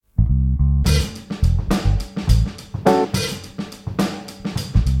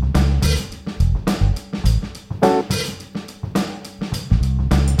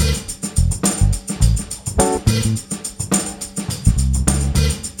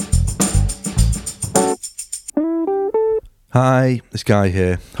Hi, it's Guy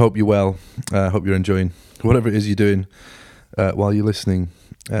here. Hope you're well. Hope you're enjoying whatever it is you're doing while you're listening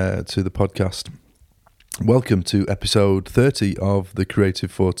to the podcast. Welcome to episode 30 of the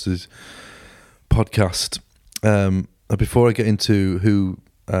Creative Forces podcast. Before I get into who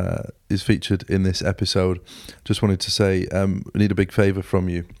is featured in this episode, just wanted to say I need a big favour from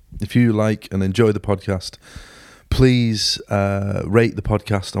you. If you like and enjoy the podcast, please rate the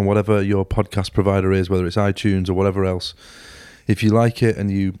podcast on whatever your podcast provider is, whether it's iTunes or whatever else. If you like it and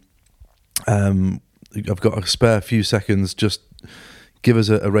you, I've got a spare few seconds, just give us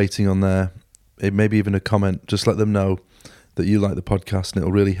a rating on there. Maybe even a comment. Just let them know that you like the podcast, and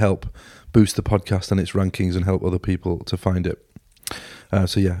it'll really help boost the podcast and its rankings and help other people to find it.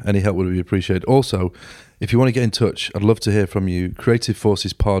 Any help would be appreciated. Also, if you want to get in touch, I'd love to hear from you.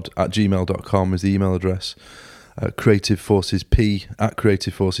 creativeforcespod@gmail.com is the email address.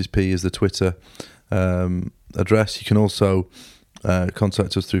 creativeforcesp is the Twitter address. You can also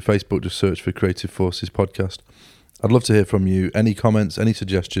contact us through Facebook. Just search for Creative Forces Podcast. I'd love to hear from you. Any comments, any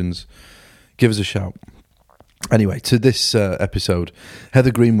suggestions, give us a shout. Anyway, to this episode,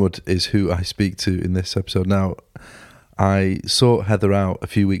 Heather Greenwood is who I speak to in this episode. Now, I sought Heather out a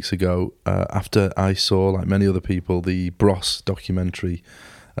few weeks ago after I saw, like many other people, the Bros documentary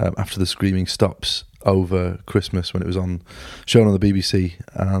After the Screaming Stops over Christmas when it was shown on the BBC,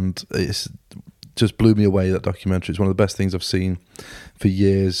 and it's just blew me away, that documentary. It's one of the best things I've seen for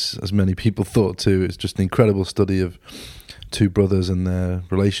years, as many people thought too. It's just an incredible study of two brothers and their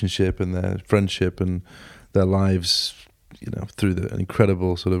relationship and their friendship and their lives, through an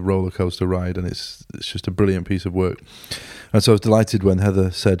incredible sort of roller coaster ride, and it's just a brilliant piece of work. And so I was delighted when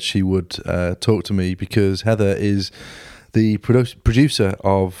Heather said she would talk to me, because Heather is the producer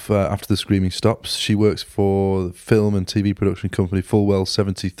of After the Screaming Stops. She works for the film and TV production company Fulwell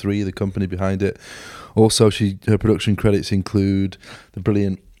 73, the company behind it. Also, her production credits include the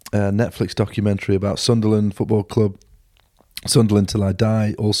brilliant Netflix documentary about Sunderland Football Club, Sunderland Till I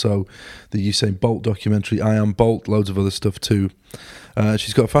Die. Also, the Usain Bolt documentary, I Am Bolt, loads of other stuff too.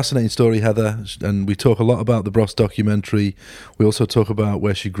 She's got a fascinating story, Heather, and we talk a lot about the Bros documentary. We also talk about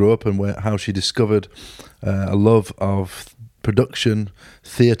where she grew up and how she discovered a love of production,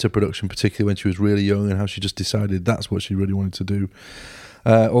 theatre production, particularly when she was really young, and how she just decided that's what she really wanted to do.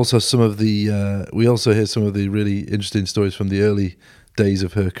 We also hear some of the really interesting stories from the early days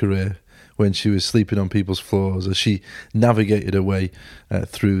of her career, when she was sleeping on people's floors, as she navigated her way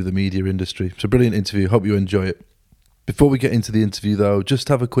through the media industry. It's a brilliant interview. Hope you enjoy it. Before we get into the interview, though, just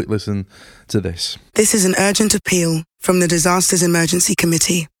have a quick listen to this. This is an urgent appeal from the Disasters Emergency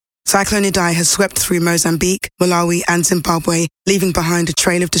Committee. Cyclone Idai has swept through Mozambique, Malawi and Zimbabwe, leaving behind a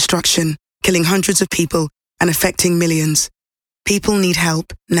trail of destruction, killing hundreds of people and affecting millions. People need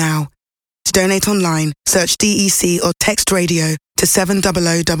help now. To donate online, search DEC or text radio to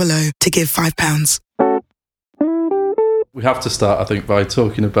 70000 to give £5. We have to start, I think, by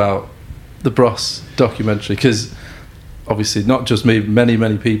talking about the Bros documentary, because obviously not just me, many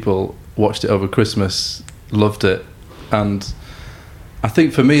people watched it over Christmas, loved it, and I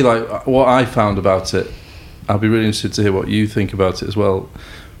think for me, like, what I found about it, I'll be really interested to hear what you think about it as well,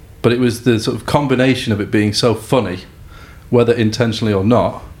 but it was the sort of combination of it being so funny, whether intentionally or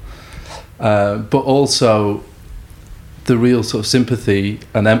not, but also the real sort of sympathy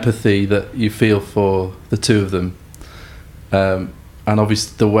and empathy that you feel for the two of them, and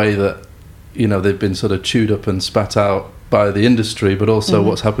obviously the way that they've been sort of chewed up and spat out by the industry, but also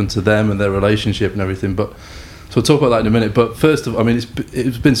what's happened to them and their relationship and everything. But so we'll talk about that in a minute. But first of all,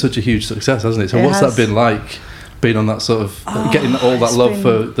 it's been such a huge success, hasn't it? So what's that been like, being on that sort of getting all that love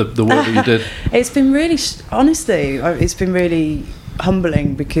for the work that you did? It's been really, honestly, it's been really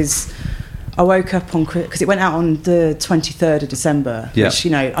humbling, because I woke up because it went out on the 23rd of December, which,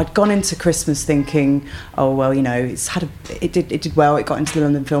 I'd gone into Christmas thinking, oh, well, it did well. It got into the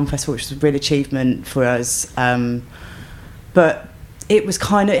London Film Festival, which was a real achievement for us. But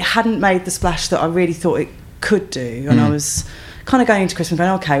it hadn't made the splash that I really thought it could do. And I was kind of going into Christmas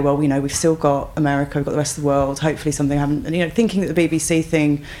going, okay, well, we've still got America, we've got the rest of the world. Hopefully something happened. And, thinking that the BBC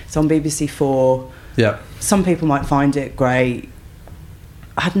thing is on BBC 4. Yeah. Some people might find it great.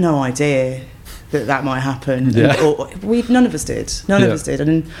 I had no idea that might happen. Yeah. None of us did. None of us did.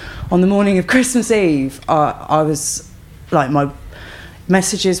 And on the morning of Christmas Eve, I was like, my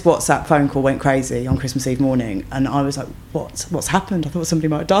messages, WhatsApp, phone call went crazy on Christmas Eve morning, and I was like, what's happened? I thought somebody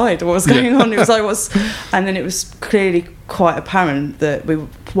might have died, or what was going on? It was like, and then it was clearly quite apparent that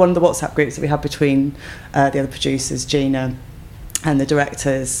one of the WhatsApp groups that we had between the other producers, Gina, and the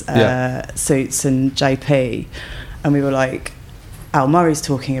directors, Suits and JP, and we were like, Al Murray's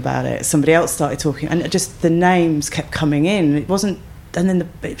talking about it. Somebody else started talking, and just the names kept coming in. It wasn't, and then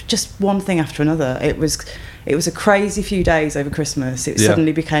just one thing after another. It was a crazy few days over Christmas. It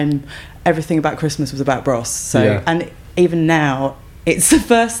suddenly became everything about Christmas was about Bros. So, and even now, it's the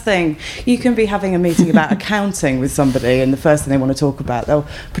first thing. You can be having a meeting about accounting with somebody, and the first thing they want to talk about, they'll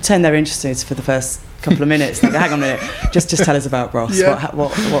pretend they're interested for the first couple of minutes. Like, hang on a minute, just tell us about Bros. Yeah.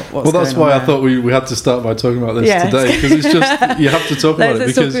 What's well, that's why I thought we had to start by talking about this today, because it's just, you have to talk about it,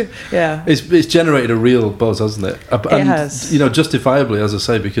 because it's generated a real buzz, hasn't it? And, it has. Justifiably, as I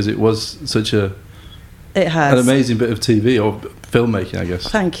say, because it was such an amazing bit of TV or filmmaking, I guess.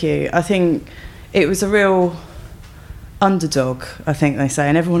 Thank you. I think it was a real underdog, I think they say,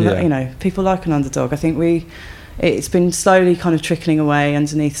 and everyone, people like an underdog. I think it's been slowly kind of trickling away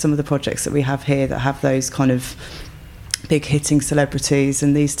underneath some of the projects that we have here that have those kind of big hitting celebrities,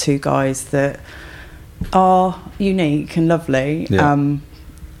 and these two guys that are unique and lovely, and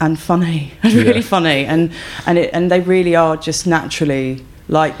funny, and really funny, and they really are just naturally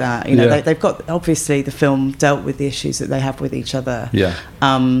like that. They've got, obviously the film dealt with the issues that they have with each other.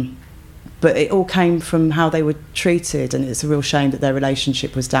 But it all came from how they were treated, and it's a real shame that their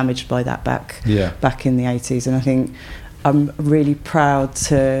relationship was damaged by that back in the 80s. And I think I'm really proud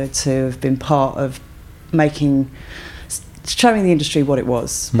to have been part of showing the industry what it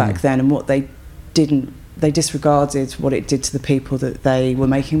was back then, and what they disregarded what it did to the people that they were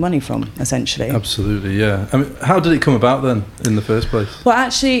making money from, essentially. Absolutely, yeah. I mean, how did it come about then, in the first place? Well,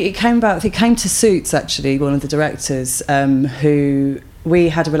 actually, it came to Suits, actually, one of the directors, who... We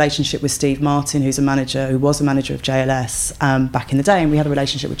had a relationship with Steve Martin, who was a manager of JLS back in the day, and we had a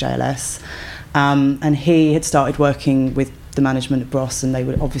relationship with JLS. And he had started working with the management of Bros, and they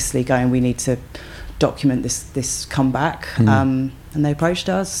were obviously going, we need to document this comeback. And they approached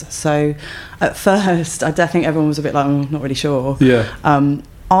us. So at first, I think everyone was a bit like, not really sure.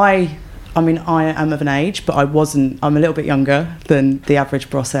 I mean, I am of an age, but I'm a little bit younger than the average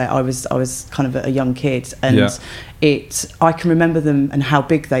Brossette. I was kind of a young kid, and I can remember them and how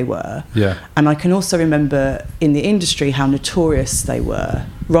big they were. And I can also remember in the industry how notorious they were,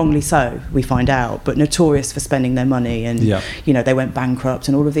 wrongly so, we find out, but notorious for spending their money, and they went bankrupt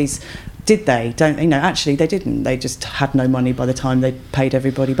and all of these. Did they? Actually they didn't. They just had no money by the time they paid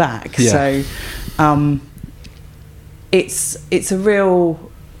everybody back. So it's a real...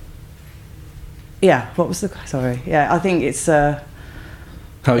 what was the... Sorry. I think it's... how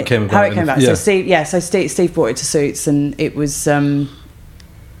it came about. So Steve brought it to Suits, and it was...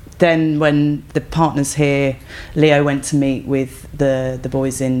 then when the partners here, Leo went to meet with the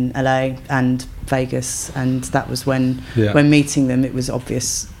boys in LA and Vegas, and that was when meeting them, it was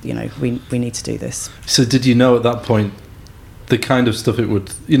obvious, we need to do this. So did you know at that point the kind of stuff it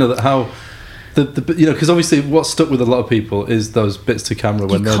would... how... because obviously what stuck with a lot of people is those bits to camera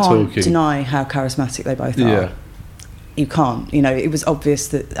when they're talking. You can't deny how charismatic they both are. You can't. It was obvious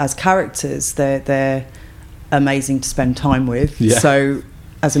that as characters, they're amazing to spend time with. So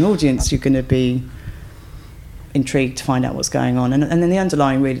as an audience, you're going to be intrigued to find out what's going on. And then the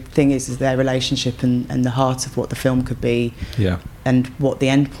underlying real thing is their relationship and the heart of what the film could be. And what the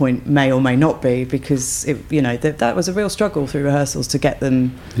end point may or may not be, because that was a real struggle through rehearsals to get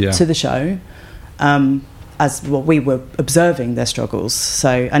them to the show. As we were observing their struggles,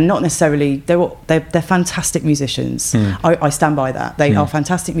 and not necessarily they're fantastic musicians. I stand by that. They are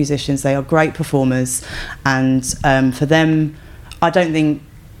fantastic musicians. They are great performers, and for them, I don't think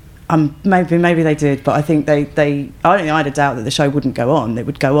maybe they did, but I think I don't think I had a doubt that the show wouldn't go on. It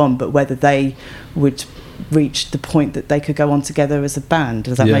would go on, but whether they would reach the point that they could go on together as a band.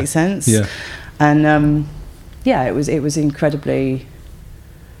 Does that make sense? And it was incredibly.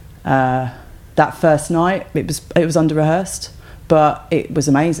 That first night, it was under rehearsed, but it was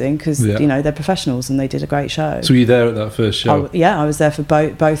amazing because they're professionals and they did a great show. So were you there at that first show? I was there for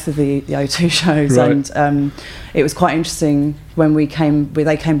both of the O2 shows, right. And it was quite interesting when they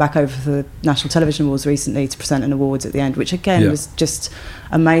came back over for the National Television Awards recently to present an awards at the end, which again was just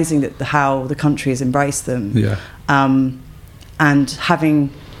amazing how the country has embraced them. And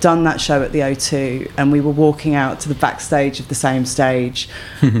having done that show at the O2, and we were walking out to the backstage of the same stage,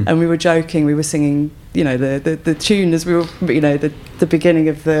 and we were joking, we were singing, the tune as we were, the beginning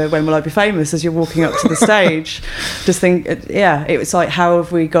of the When Will I Be Famous, as you're walking up to the stage. Just think, it was like, how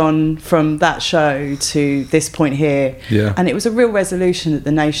have we gone from that show to this point here? And it was a real resolution that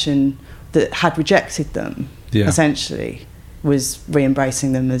the nation that had rejected them, essentially, was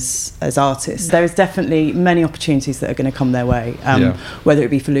re-embracing them as artists. There is definitely many opportunities that are going to come their way, whether it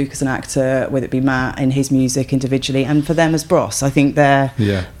be for Luke as an actor, whether it be Matt in his music individually, and for them as Bros. I think they're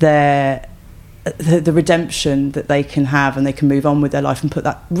the redemption that they can have, and they can move on with their life and put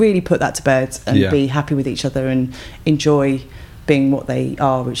that to bed and be happy with each other and enjoy being what they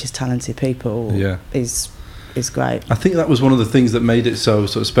are, which is talented people, is great. I think that was one of the things that made it so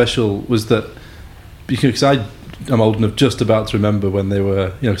sort of special, was that because I'm old enough just about to remember when they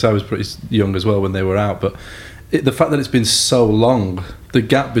were, because I was pretty young as well when they were out, but the fact that it's been so long, the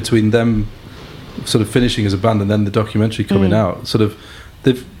gap between them sort of finishing as a band and then the documentary coming out, sort of,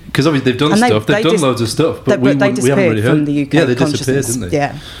 because obviously they've done stuff, they've done loads of stuff, but we haven't really heard. From the UK they disappeared, didn't they?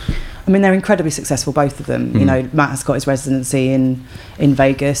 Yeah. I mean, they're incredibly successful, both of them. Matt has got his residency in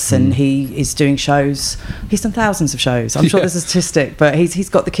Vegas, and he is doing shows. He's done thousands of shows. I'm sure there's a statistic, but he's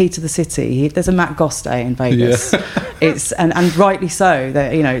got the key to the city. There's a Matt Goss Day in Vegas. It's and rightly so.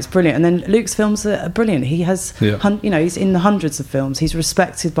 That it's brilliant. And then Luke's films are brilliant. He has, he's in the hundreds of films. He's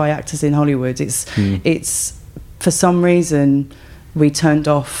respected by actors in Hollywood. It's for some reason we turned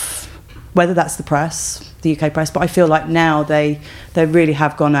off. Whether that's the press, the UK press, but I feel like now they really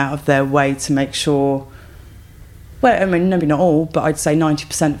have gone out of their way to make sure. Well, I mean, maybe not all, but I'd say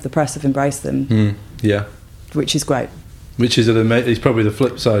 90% of the press have embraced them. Which is great. Which is it's probably the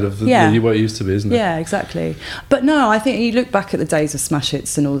flip side of what it used to be, isn't it? Yeah, exactly. But no, I think you look back at the days of smash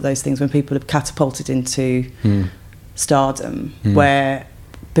hits and all of those things when people have catapulted into stardom, where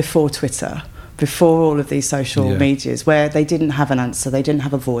before Twitter, before all of these social medias, where they didn't have an answer, they didn't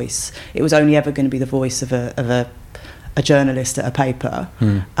have a voice. It was only ever going to be the voice of a journalist at a paper,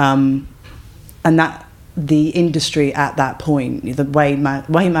 and that the industry at that point, the way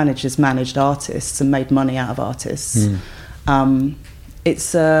managers managed artists and made money out of artists,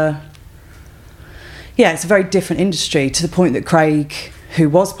 it's a very different industry, to the point that Craig,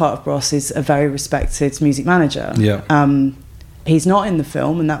 who was part of Bros, is a very respected music manager. He's not in the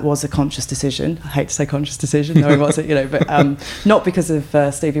film, and that was a conscious decision. I hate to say conscious decision, no, it wasn't, but not because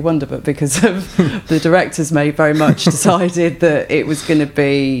of Stevie Wonder, but because of the directors very much decided that it was going to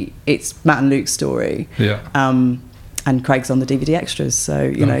be, it's Matt and Luke's story. And Craig's on the DVD extras, so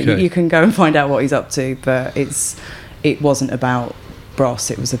you can go and find out what he's up to, but it wasn't about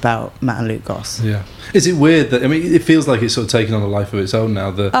Bros, it was about Matt and Luke Goss. Is it weird that, it feels like it's sort of taken on a life of its own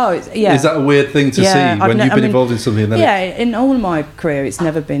now? Is that a weird thing to see when you've been involved in something? And then in all my career, it's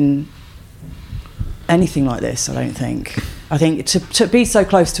never been anything like this, I don't think. I think to be so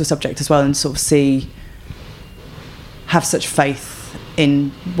close to a subject as well, and sort of have such faith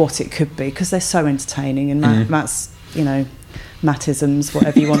in what it could be, because they're so entertaining, and Matt's, Mattisms,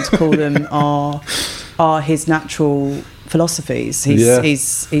 whatever you want to call them, are his natural philosophies.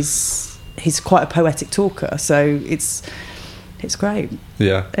 He's quite a poetic talker, so it's great.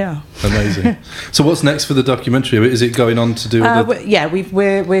 Amazing. So what's next for the documentary? Is it going on to do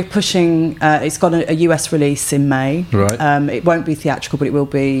we're pushing, it's got a US release in May, right? It won't be theatrical, but it will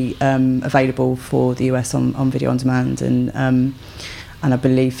be available for the US on video on demand, and I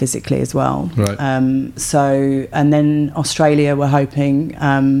believe physically as well, right? And then Australia, we're hoping,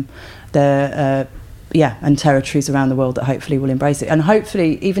 and territories around the world that hopefully will embrace it. And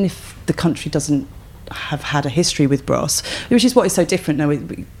hopefully, even if the country doesn't have had a history with Bros, which is what is so different now,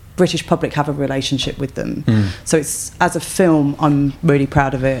 British public have a relationship with them. So it's, as a film, I'm really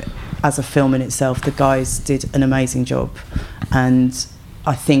proud of it. As a film in itself, the guys did an amazing job. And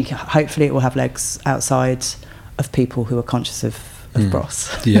I think hopefully it will have legs outside of people who are conscious of Bros.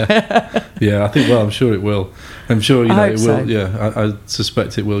 I think, I'm sure it will. I'm sure it will. So. I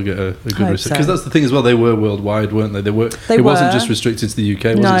suspect it will get a good reception, because that's the thing as well. They were worldwide, weren't they? It wasn't just restricted to the UK,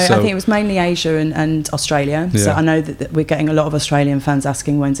 was it? No, I think it was mainly Asia and Australia. So I know that we're getting a lot of Australian fans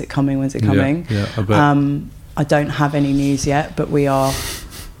asking, when's it coming? I bet. I don't have any news yet, but we are.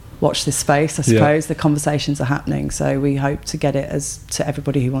 Watch this space, I suppose. The conversations are happening, so we hope to get it to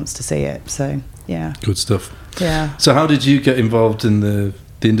everybody who wants to see it. So good stuff. Yeah. So how did you get involved in the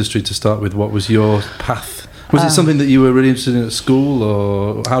industry to start with? What was your path? Was it something that you were really interested in at school,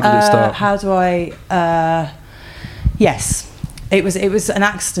 or how did it start? How do I? Yes. It was an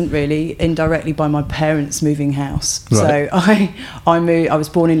accident, really, indirectly, by my parents moving house. Right. So I moved. I was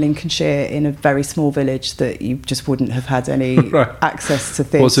born in Lincolnshire, in a very small village that you just wouldn't have had any access to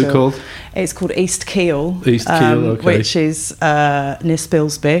things. What's it called? It's called East Keel. East Keel, okay. Which is near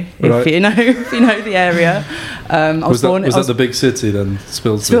Spilsby, if you know the area. Was that the big city then,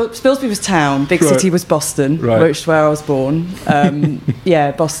 Spilsby? Spilsby was town. Big city was Boston, which is where I was born.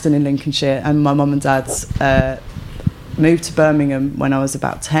 Boston in Lincolnshire, and my mum and dad's. Moved to Birmingham when I was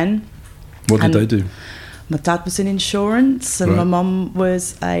about 10. What did they do? My dad was in insurance, and my mum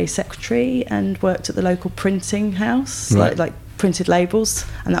was a secretary and worked at the local printing house, like printed labels,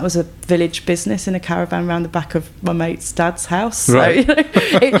 and that was a village business in a caravan around the back of my mate's dad's house. Right.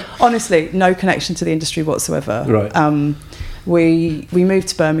 So, honestly, no connection to the industry whatsoever. Right. We moved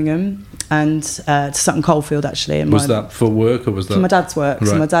to Birmingham and to Sutton Coldfield, actually. And was that for work, or was that for my dad's work? Right.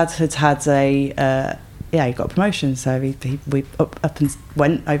 So my dad had a he got a promotion, so we up and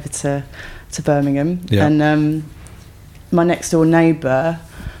went over to Birmingham. Yeah. And my next door neighbour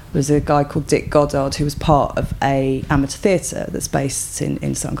was a guy called Dick Goddard, who was part of a amateur theatre that's based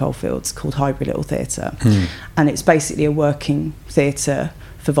in Sutton Coldfields called Highbury Little Theatre. And it's basically a working theatre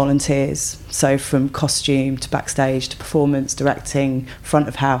for volunteers, so from costume to backstage to performance, directing, front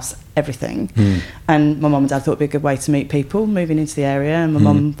of house, everything. And my mum and dad thought it'd be a good way to meet people moving into the area, and my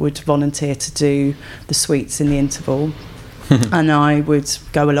mum would volunteer to do the suites in the interval and I would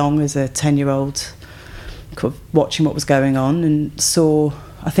go along as a 10-year-old, watching what was going on, and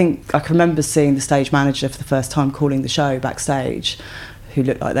I think I can remember seeing the stage manager for the first time calling the show backstage, who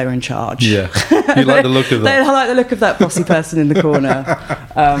looked like they were in charge. Yeah, you like the look of that. I like the look of that bossy person in the corner.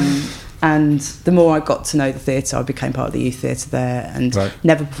 And the more I got to know the theatre, I became part of the youth theatre there, and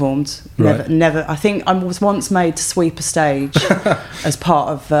never performed. Never. I think I was once made to sweep a stage as part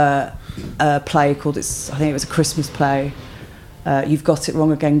of a play called I think it was a Christmas play. You've Got It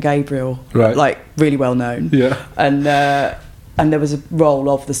Wrong Again, Gabriel. Right. Like really well known. Yeah. And there was a role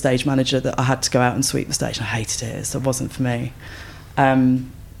of the stage manager that I had to go out and sweep the stage. I hated it, so it wasn't for me.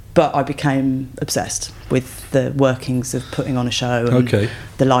 But I became obsessed with the workings of putting on a show, and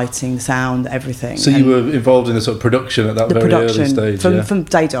the lighting, the sound, everything. So you were involved in the sort of production at that very early stage? From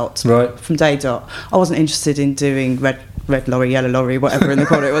day dot. Right. From day dot. I wasn't interested in doing red lorry, yellow lorry, whatever in the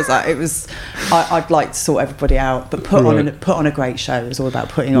corner it was. Like, I'd like to sort everybody out, but put on a great show. It was all about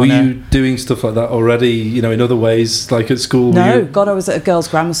putting on. Were you doing stuff like that already? In other ways, like at school? No, God, I was at a girls'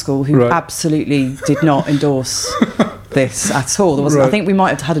 grammar school who absolutely did not endorse this at all. There wasn't. I think we might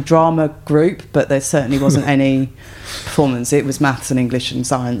have had a drama group, but there certainly wasn't any performance. It was maths and English and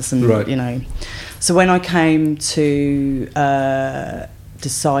science, and So when I came to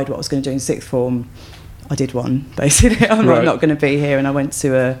decide what I was going to do in sixth form, I did one, basically. I'm not going to be here. And I went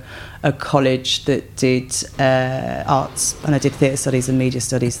to a college that did arts, and I did theatre studies and media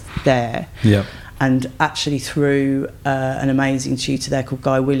studies there. Yeah. And actually through an amazing tutor there called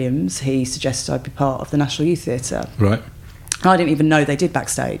Guy Williams, he suggested I'd be part of the National Youth Theatre. Right. And I didn't even know they did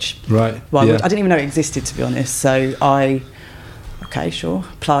backstage. Right. Well, I didn't even know it existed, to be honest. So I...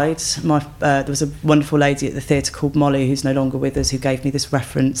 applied. There was a wonderful lady at the theatre called Molly, who's no longer with us, who gave me this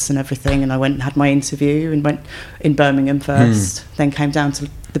reference and everything, and I went and had my interview, and went in Birmingham first, then came down to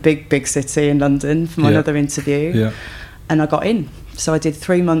the big city in London for my another interview, and I got in. So I did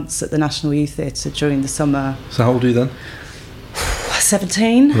 3 months at the National Youth Theatre during the summer. So how old are you then?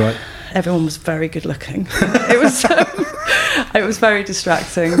 17. Right. Everyone was very good looking. It was very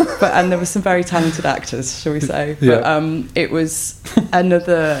distracting, and there were some very talented actors, shall we say. But it was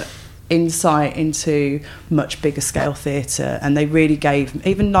another insight into much bigger scale theatre, and they really gave,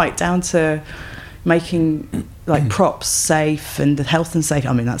 even like down to making like props safe and the health and safety.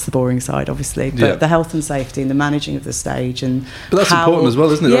 I mean, that's the boring side, obviously, but the health and safety and the managing of the stage, and but that's important as well,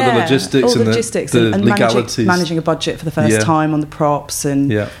 isn't it? Yeah, the logistics, all the and logistics, the and legalities, managing a budget for the first time on the props,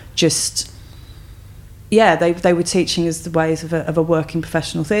 and just. Yeah, they were teaching us the ways of a working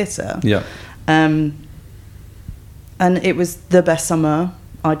professional theatre. Yeah. And it was the best summer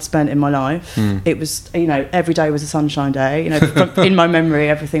I'd spent in my life. It was, every day was a sunshine day. In my memory,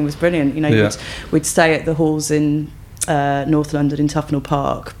 everything was brilliant. We'd stay at the halls in North London in Tufnell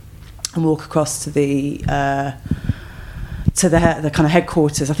Park and walk across to the kind of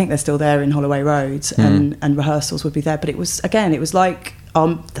headquarters. I think they're still there in Holloway Road, and rehearsals would be there. But it was like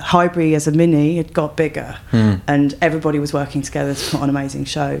Highbury as a mini had got bigger, and everybody was working together to put on amazing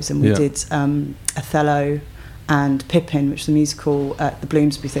shows. And we did Othello and Pippin, which was a musical at the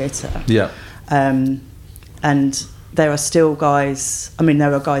Bloomsbury Theatre. Yeah. And there are still guys. I mean,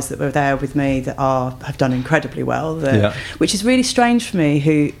 there are guys that were there with me that have done incredibly well. Which is really strange for me.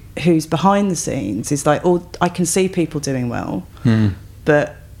 Who's behind the scenes is like, I can see people doing well,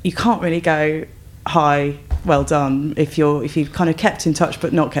 but you can't really go, hi, well done, if you've kind of kept in touch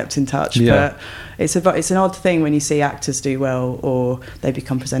but not kept in touch. But it's an odd thing when you see actors do well or they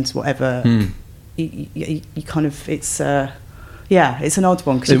become presenters, whatever. You kind of, it's an odd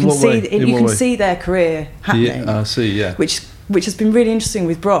one, because you can see their career happening. I see. Which has been really interesting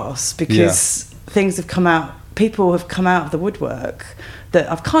with Bros, because things have come out. People have come out of the woodwork that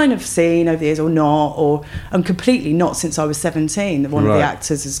I've kind of seen over the years or not, or and completely not since I was 17. That one of the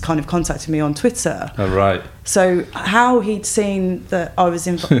actors has kind of contacted me on Twitter. Oh, right. So how he'd seen that I was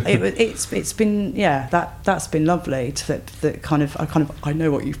involved, it's been that's been lovely. I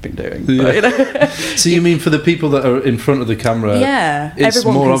know what you've been doing. Yeah. But, So you mean for the people that are in front of the camera? Yeah, it's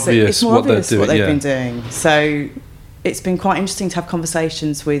more obvious what they're doing. What they've been doing. So it's been quite interesting to have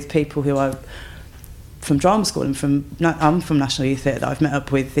conversations with people who are from drama school and I'm from National Youth Theatre that I've met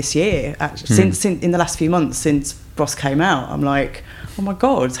up with this year. Actually, since in the last few months since Ross came out, I'm like, oh my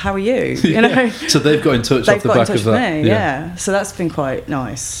God, how are you? You know. So they've got in touch off the back of that. Me, yeah. So that's been quite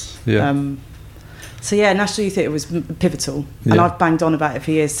nice. Yeah. So yeah, National Youth Theatre was pivotal, and I've banged on about it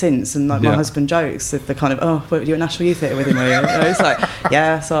for years since. And like my husband jokes that the kind of, were you at National Youth Theatre with him? It's like,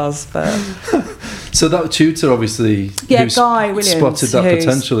 yeah, so I was. But so that tutor obviously, Guy Williams, spotted that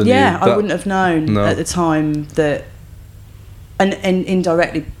potential in you. Yeah, I wouldn't have known at the time that, and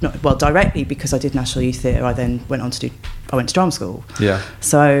indirectly, directly because I did National Youth Theatre, I then went to drama school. Yeah.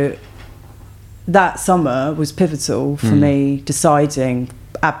 So that summer was pivotal for me deciding.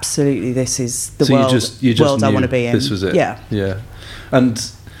 Absolutely, this is the world I want to be in. This was it. Yeah. And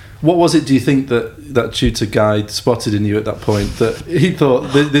what was it, do you think, that tutor guide spotted in you at that point, that he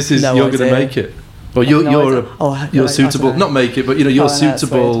thought, this is, you're going to make it? Or you're suitable, not make it, but you're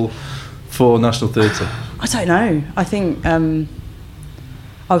suitable for National Theatre? I don't know. I think I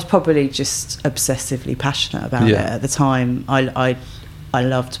was probably just obsessively passionate about it at the time. I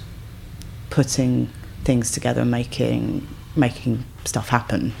loved putting things together and making stuff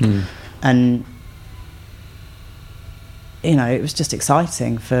happen, and it was just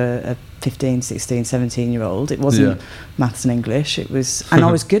exciting for a 15, 16, 17-year-old. It wasn't maths and English, it was, and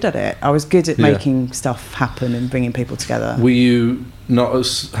I was good at it. I was good at making stuff happen and bringing people together. Were you not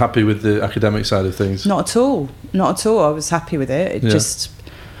as happy with the academic side of things? Not at all. I was happy with it.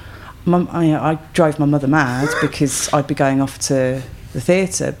 I drove my mother mad because I'd be going off to the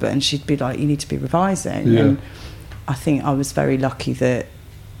theatre, and she'd be like, you need to be revising. And I think I was very lucky that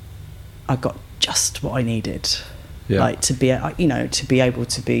I got just what I needed, to be able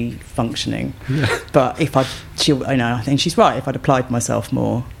to be functioning. Yeah. But I think she's right. If I'd applied myself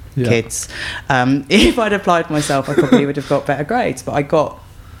more, kids, if I'd applied myself, I probably would have got better grades. But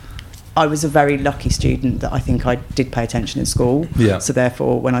I was a very lucky student that I think I did pay attention in school. Yeah. So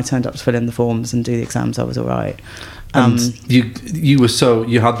therefore, when I turned up to fill in the forms and do the exams, I was all right. And you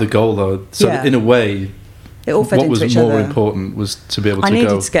had the goal though. So in a way, it all fed what into was each more other. important was to be able to go. I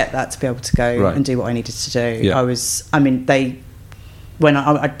needed to get that to be able to go and do what I needed to do. Yeah. When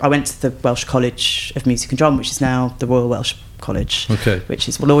I went to the Welsh College of Music and Drama, which is now the Royal Welsh College, which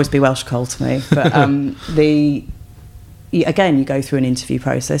will always be Welsh Col to me. But you go through an interview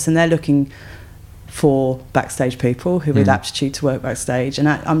process, and they're looking for backstage people who with aptitude to work backstage. And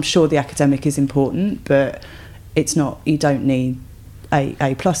I'm sure the academic is important, but it's not. You don't need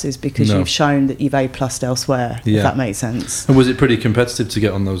A pluses because you've shown that you've A plussed elsewhere. If that makes sense. And was it pretty competitive to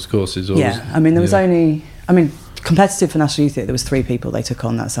get on those courses? Or there was only. Competitive for National Youth Theatre, there was 3 people they took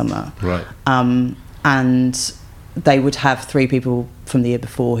on that summer. Right. And they would have 3 people from the year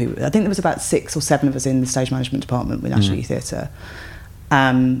before who, I think there was about 6 or 7 of us in the stage management department with National Youth Theatre.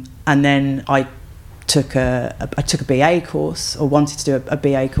 And then I took a BA course, or wanted to do a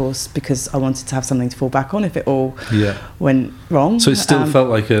BA course, because I wanted to have something to fall back on if it all went wrong. So it still felt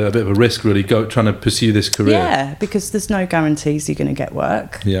like a bit of a risk, really, trying to pursue this career. Yeah, because there's no guarantees you're going to get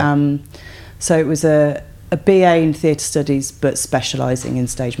work. Yeah. So it was a BA in theatre studies, but specialising in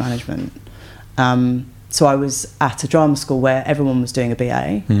stage management. So I was at a drama school where everyone was doing a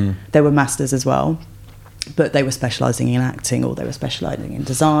BA. There were masters as well, but they were specialising in acting, or they were specialising in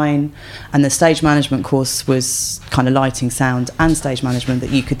design. And the stage management course was kind of lighting, sound and stage management that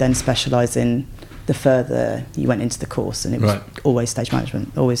you could then specialise in the further you went into the course. And it was always stage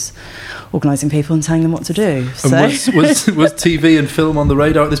management, always organising people and telling them what to do. So. And was TV and film on the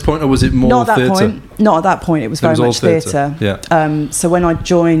radar at this point, or was it more theatre? Not at that point. It was very much theatre. Yeah. So when I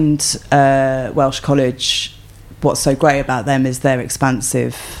joined Welsh College, what's so great about them is their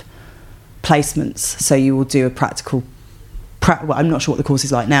expansive placements. So you will do a practical. I'm not sure what the course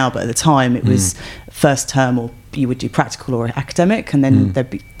is like now, but at the time it was first term, or you would do practical or academic, and then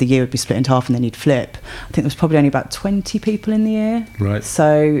the year would be split into half, and then you'd flip. I think there was probably only about 20 people in the year. Right.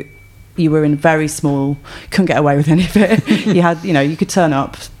 So you were in very small, couldn't get away with any of it. You had, you could turn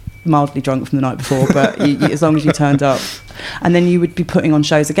up mildly drunk from the night before, but as long as you turned up, and then you would be putting on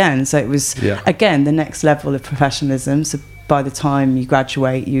shows again. So it was again the next level of professionalism. So by the time you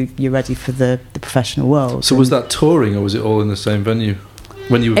graduate, you're ready for the professional world. So was that touring, or was it all in the same venue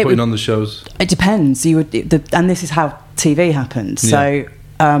when you were putting on the shows? It depends. And this is how TV happened. So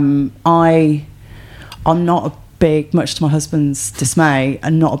I'm not much to my husband's dismay,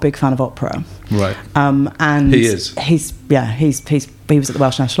 and not a big fan of opera. Right. And he is. He was at the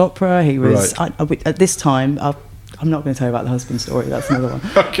Welsh National Opera. He was at this time. I'm not going to tell you about the husband story. That's another one.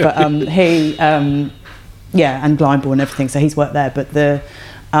 Okay. But and Glyndebourne and everything. So he's worked there. But the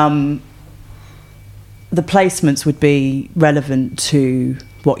placements would be relevant to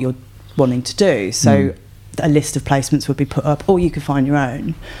what you're wanting to do. So a list of placements would be put up, or you could find your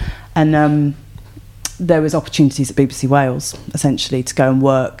own. And there was opportunities at BBC Wales, essentially, to go and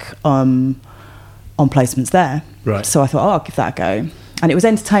work on placements there. Right. So I thought, I'll give that a go. And it was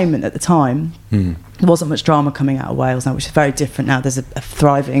entertainment at the time. There wasn't much drama coming out of Wales now, which is very different now. There's a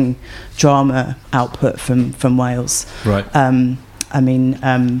thriving drama output from Wales. Right. Bad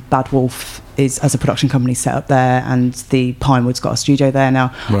Wolf is, as a production company, set up there, and the Pinewood's got a studio there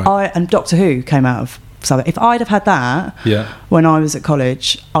now. Right. And Doctor Who came out of Southern. If I'd have had that when I was at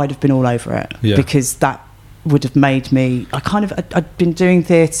college, I'd have been all over it, because that would have made me. I'd been doing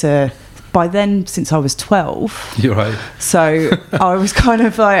theatre by then since I was 12. You're right. So I was kind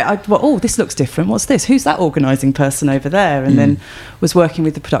of like, this looks different. What's this? Who's that organising person over there? And then was working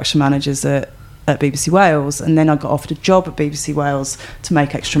with the production managers at BBC Wales, and then I got offered a job at BBC Wales to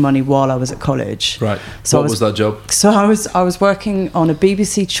make extra money while I was at college. Right. So what was that job? So I was working on a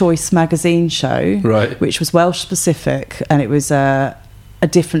BBC Choice magazine show, right, which was Welsh specific, and it was a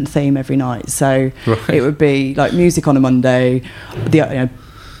different theme every night. So it would be like music on a Monday,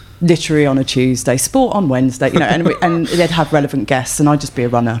 literary on a Tuesday, sport on Wednesday, and they'd have relevant guests, and I'd just be a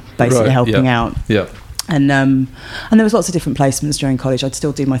runner, basically helping out. Yeah. And there was lots of different placements during college. I'd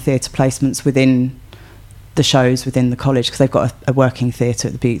still do my theatre placements within the shows within the college, because they've got a working theatre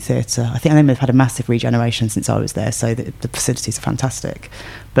at the Butte Theatre. I think they've had a massive regeneration since I was there, so the facilities are fantastic.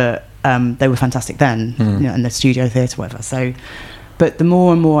 But they were fantastic then, and the studio theatre, whatever. So, but the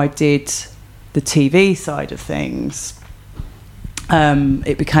more and more I did the TV side of things,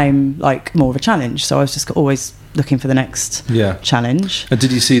 it became like more of a challenge. So I was just always looking for the next challenge. And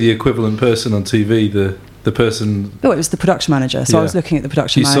did you see the equivalent person on TV, the person? Oh, it was the production manager. So I was looking at the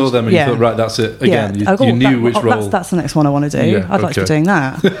production manager. You saw them and you thought, right, that's it. Again, you knew which role. That's the next one I want to do. I'd like to be doing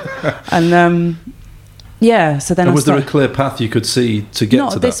that. And so then. And was there a clear path you could see to get to that?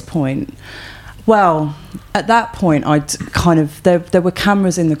 Not at this point. Well, at that point, there were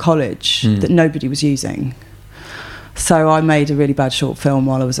cameras in the college that nobody was using. So I made a really bad short film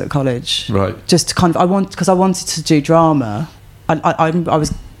while I was at college. Right. Just because I wanted to do drama. I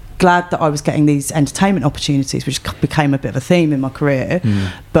was glad that I was getting these entertainment opportunities, which became a bit of a theme in my career.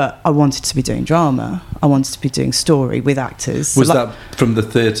 But I wanted to be doing drama. I wanted to be doing story with actors. Was that from the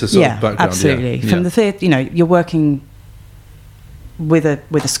theatre sort of background? Absolutely. Yeah, from the theatre, you're working with a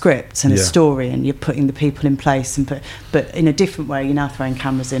script and a story, and you're putting the people in place, but in a different way. You're now throwing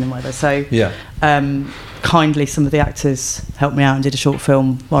cameras in and whatever. So kindly, some of the actors helped me out and did a short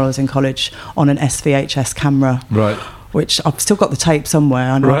film while I was in college on an SVHS camera. Right. Which I've still got the tape somewhere,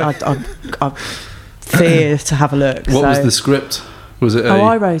 and I fear to have a look. What was the script? Was it?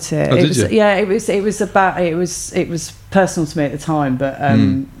 I wrote it. Oh, did you? Yeah, it was personal to me at the time, but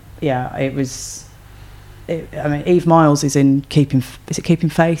it was. Eve Miles is in Keeping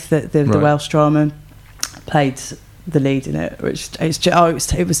Faith, the Welsh drama, played the lead in it, which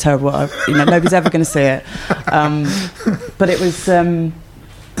it was terrible. Nobody's ever going to see it, but it was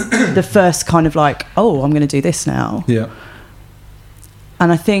the first kind of like, I'm going to do this now. Yeah.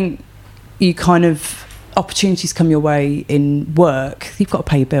 And I think you kind of, opportunities come your way in work, you've got to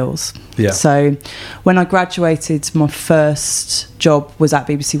pay your bills. Yeah. So when I graduated, my first job was at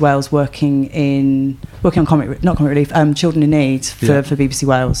BBC Wales working on Comic Relief, Children in Need for BBC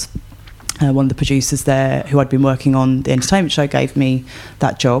Wales. One of the producers there, who I'd been working on the entertainment show, gave me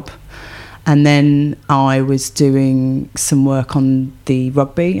that job. And then I was doing some work on the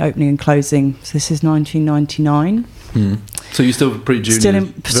rugby, opening and closing. So this is 1999. So you're still pretty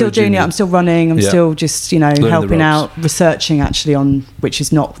junior? Still junior. I'm still running. I'm still just, helping out, researching actually on, which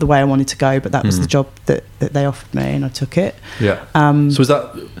is not the way I wanted to go, but that was the job that they offered me, and I took it. Yeah. So was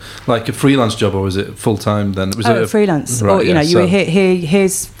that like a freelance job, or was it full time then? Was it freelance? Right, or you were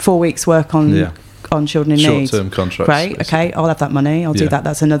here's 4 weeks work on Children in Need. Short-term contracts. Great. Okay, I'll have that money. I'll do that.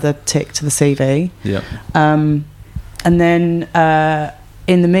 That's another tick to the CV. Yeah. And then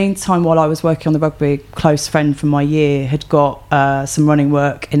in the meantime, while I was working on the rugby, a close friend from my year had got some running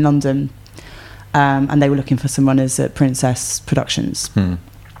work in London, and they were looking for some runners at Princess Productions.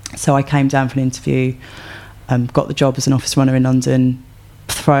 So I came down for an interview, got the job as an office runner in London,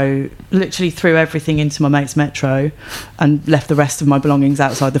 literally threw everything into my mate's Metro and left the rest of my belongings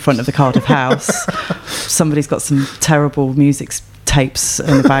outside the front of the Cardiff house. somebody's got some terrible music tapes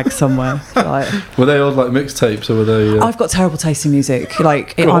in the bag somewhere. Like, were they all like mixtapes, or were they? I've got terrible taste in music.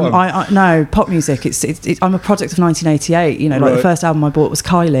 Like, no pop music. I'm a product of 1988. You know, like the first album I bought was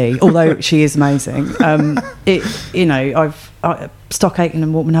Kylie, although she is amazing. I Stock Aitken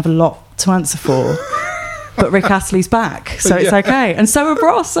and Walkman have a lot to answer for. But Rick Astley's back, so it's okay, and so are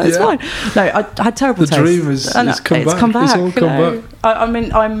Bros, so it's fine. No, I had terrible taste. The dream is come back. It's all come back. I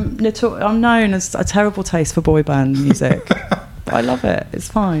mean, I'm known as a terrible taste for boy band music. But I love it. It's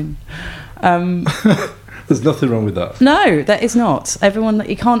fine. There's nothing wrong with that. No, there is not.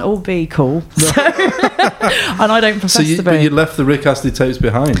 You can't all be cool. No. And I don't profess to be. But you left the Rick Astley tapes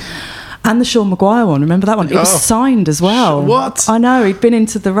behind. And the Sean Maguire one, remember that one? It was signed as well. What? I know, he'd been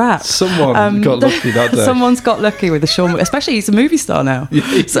into the rap. Someone got lucky that day. Someone's got lucky with the Sean, especially he's a movie star now.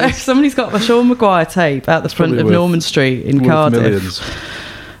 Yeah, so somebody's got a Sean Maguire tape out the front of Norman Street in Cardiff. Millions.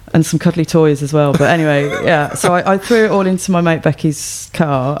 And some cuddly toys as well. But anyway, yeah. So I threw it all into my mate Becky's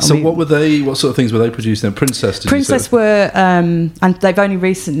car. So what sort of things were they producing then? Princess, Princess were, and they've only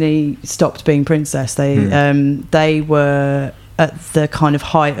recently stopped being Princess. They were at the kind of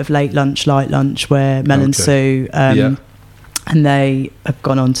height of late lunch, light lunch, where Mel and Sue, and they have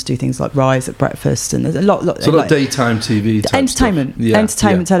gone on to do things like Rise at breakfast, and there's a lot like daytime TV type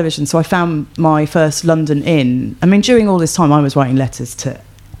entertainment television. So I found my first London Inn. I mean, during all this time, I was writing letters to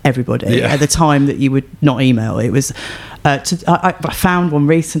everybody at the time that you would not email. It was I found one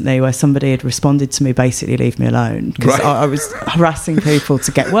recently where somebody had responded to me, basically leave me alone, because I was harassing people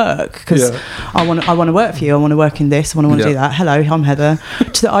to get work, because I want to work for you, I want to work in this, I want to do that. Hello, I'm Heather.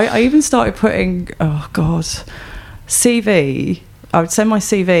 I even started putting CV. I would send my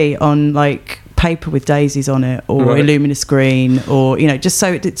CV on like paper with daisies on it, or Illuminous green, or just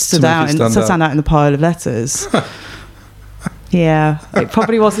so it stood out in the pile of letters. Yeah, it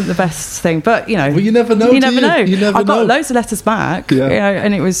probably wasn't the best thing, but well, you never know. You never know. I got loads of letters back,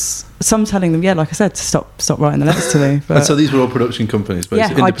 and it was some telling them, like I said, to stop writing the letters to me. But, and so these were all production companies,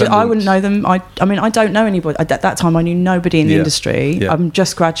 basically. Yeah, I wouldn't know them. I mean, I don't know anybody. At that time, I knew nobody in the industry. Yeah. I'm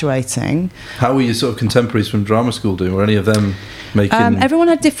just graduating. How were your sort of contemporaries from drama school doing? Were any of them making? Everyone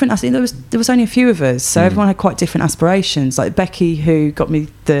had different. I think there was only a few of us, so everyone had quite different aspirations. Like Becky, who got me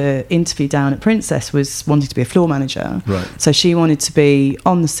the interview down at Princess, was wanting to be a floor manager. Right. So she wanted to be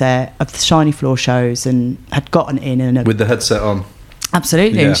on the set of the Shiny Floor shows, and had gotten in with the headset on.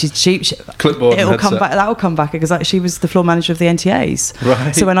 Absolutely, and she clipboard. It'll come back. That will come back, because she was the floor manager of the NTAs.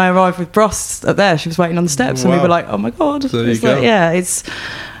 Right. So when I arrived with Bros up there, she was waiting on the steps, and we were like, "Oh my god!" There you go. It's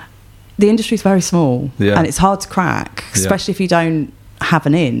the industry's very small, and it's hard to crack, especially if you don't have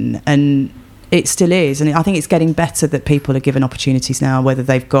an in, and it still is. And I think it's getting better that people are given opportunities now, whether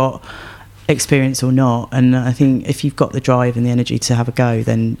they've got experience or not. And I think if you've got the drive and the energy to have a go,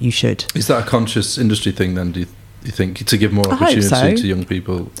 then you should. Is that a conscious industry thing then, do you think, to give more opportunity to young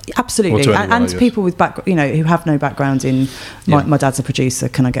people? Absolutely, and to people with who have no background in my dad's a producer,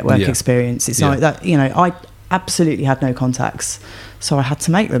 can I get work experience? It's like that. I absolutely had no contacts, so I had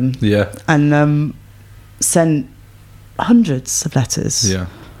to make them. And sent hundreds of letters.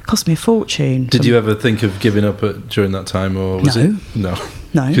 Cost me a fortune. Did you ever think of giving up during that time, or was it no?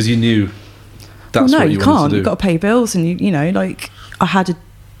 Because you knew that's what you wanted to do. You've got to pay bills, and I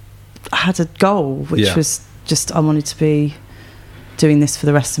had a goal, which was just, I wanted to be doing this for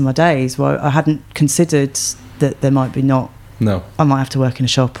the rest of my days. Well, I hadn't considered that there might be I might have to work in a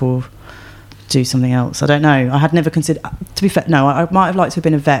shop or do something else. I don't know. I had never considered, to be fair, I might have liked to have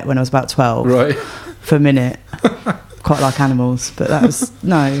been a vet when I was about 12. Right. For a minute. Quite like animals, but that was,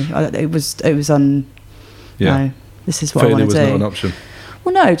 no, this is what I want to do. Failure was not an option.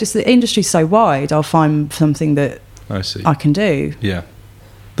 Well, no, just the industry's so wide, I'll find something that I can do. Yeah.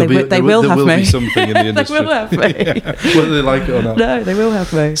 They will have me. There will be something in the industry. They will have me. Whether they like it or not. No, they will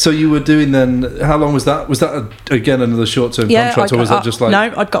have me. So you were doing then, how long was that? Was that, again, another short-term contract, or was that just like...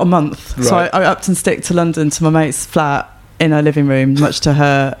 No, I'd got a month. Right. So I upped and stick to London, to my mate's flat in her living room, much to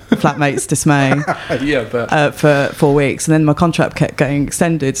her flatmate's dismay. For 4 weeks. And then my contract kept getting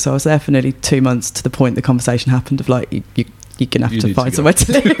extended, so I was there for nearly 2 months, to the point the conversation happened of like, you're going to have to find somewhere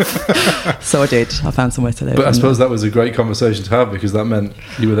to live. So I did. I found somewhere to live. But I suppose that was a great conversation to have, because that meant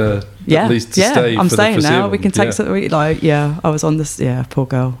you were there at least to stay. I'm staying now. We can take something. I was on this. Yeah, poor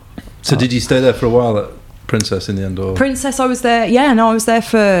girl. So did you stay there for a while at Princess in the end? Or? Princess, I was there. Yeah, no, I was there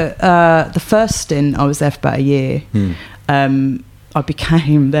for the first stint. I was there for about a year. I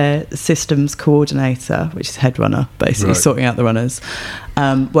became their systems coordinator, which is head runner, basically sorting out the runners.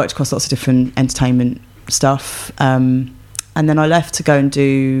 Worked across lots of different entertainment stuff. And then I left to go and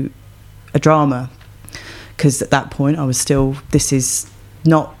do a drama, because at that point I was still, this is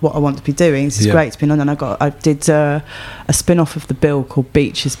not what I want to be doing. This is great to be on. And I did a spin-off of The Bill called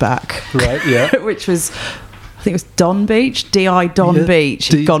Beach is Back. Right, yeah. Which was, I think it was Don Beach, D.I. Don Beach,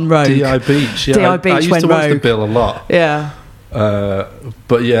 had gone rogue. D.I. Beach, yeah. D.I. Beach I used went to watch rogue. The Bill a lot. Yeah.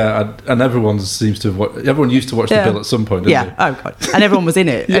 But yeah, and everyone seems to everyone used to watch The Bill at some point, didn't they? Oh god, and everyone was in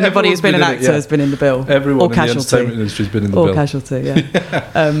it. Anybody who's been an actor has been in The Bill. Everyone in Casualty. the entertainment industry has been in The Bill. Or Casualty,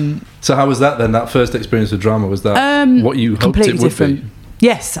 yeah. So how was that then? That first experience of drama, was that what you hoped completely it would different. be?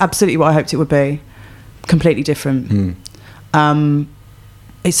 Yes, absolutely what I hoped it would be. Completely different.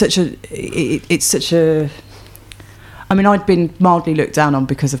 It's such a. I mean, I'd been mildly looked down on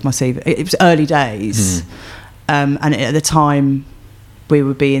because of my CV. It was early days. And at the time, we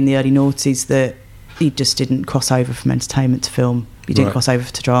would be in the early noughties that you just didn't cross over from entertainment to film. You didn't cross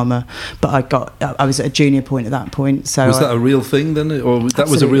over to drama. But I was at a junior point at that point. So was that a real thing then, or that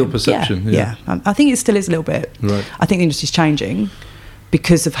was a real perception? Yeah. I think it still is a little bit. Right. I think the industry's changing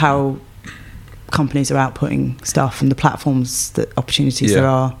because of how companies are outputting stuff and the platforms that opportunities there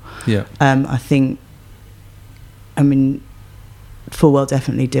are. Yeah. I mean, Full Well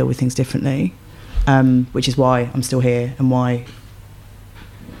definitely deal with things differently. Which is why I'm still here, and why,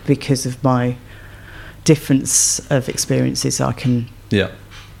 because of my difference of experiences, I can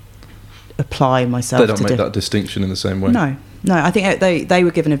apply myself. They don't make that distinction in the same way. No. I think they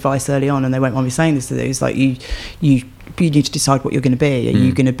were given advice early on, and they won't mind me saying this. It was like you need to decide what you're going to be. Are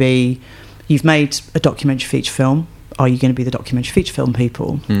you going to be? You've made a documentary feature film. Are you going to be the documentary feature film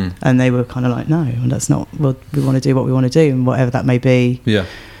people? And they were kind of like, no, that's not. Well, we want to do what we want to do, and whatever that may be. Yeah.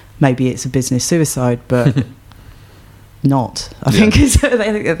 Maybe it's a business suicide, but not. I think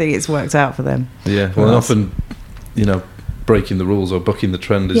it's worked out for them. Yeah, well, often, breaking the rules or bucking the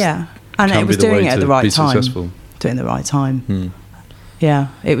trend is and it was doing it at the right time. Successful. Doing it at the right time. Yeah,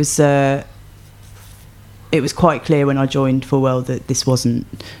 it was quite clear when I joined Full Well that this wasn't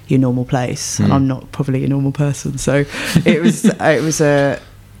your normal place, and I'm not probably a normal person. So it was a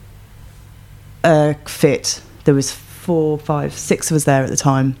fit. There was 4, 5, 6 of us there at the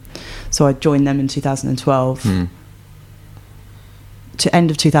time, so I joined them in 2012. To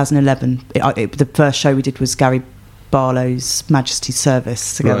end of 2011, the first show we did was Gary Barlow's Majesty's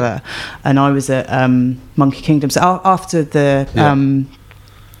Service together, and I was at Monkey Kingdom. So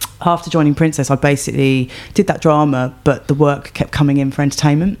after joining Princess, I basically did that drama, but the work kept coming in for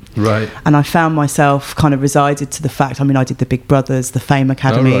entertainment. Right. And I found myself kind of resided to the fact, I mean, I did the Big Brothers, the Fame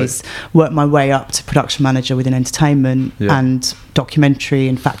Academies, worked my way up to production manager within entertainment and documentary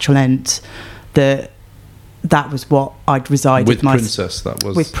and factual ent. That was what I'd resided with Princess. That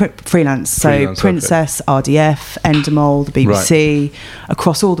was with freelance. So Princess, RDF, Endemol, the BBC,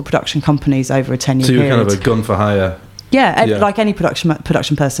 across all the production companies over a 10-year period. So you were kind of a gun for hire. Yeah, like any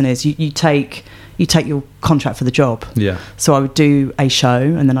production person is. You take your contract for the job. Yeah. So I would do a show,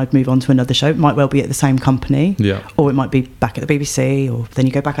 and then I'd move on to another show. It might well be at the same company. Yeah. Or it might be back at the BBC, or then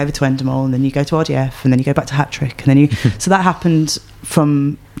you go back over to Endemol, and then you go to RDF, and then you go back to Hat Trick, and then you. So that happened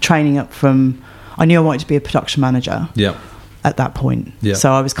from training up from. I knew I wanted to be a production manager. Yeah. At that point. Yeah.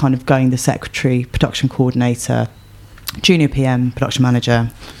 So I was kind of going the secretary, production coordinator, junior PM, production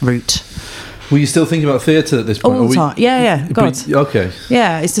manager route. Were you still thinking about theatre at this point? All the time. Yeah. God. Okay.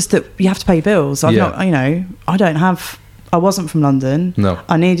 Yeah, it's just that you have to pay your bills. I wasn't from London. No.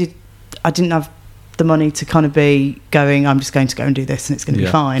 I didn't have the money to kind of be going, I'm just going to go and do this and it's going to be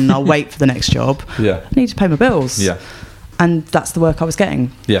fine. And I'll wait for the next job. Yeah. I need to pay my bills. Yeah. And that's the work I was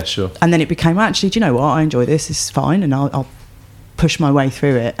getting. Yeah, sure. And then it became, actually, do you know what? I enjoy this. This is fine. And I'll push my way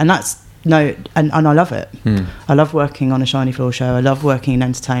through it. And and I love it. I love working on a shiny floor show. I love working in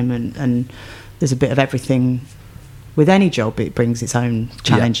entertainment, and there's a bit of everything. With any job, it brings its own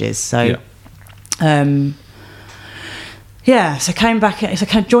challenges. So, so came back. So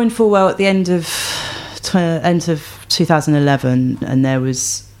I joined Full Well at the end of 2011, and there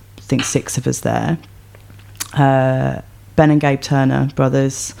was, I think, 6 of us there. Ben and Gabe Turner,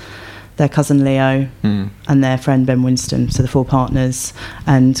 brothers, their cousin Leo, and their friend Ben Winston, so the 4 partners,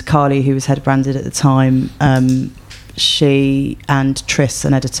 and Carly, who was head of branded at the time, she and Tris,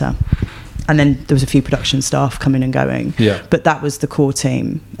 an editor. And then there was a few production staff coming and going. Yeah. But that was the core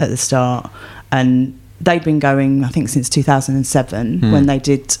team at the start. And they'd been going, I think, since 2007, when they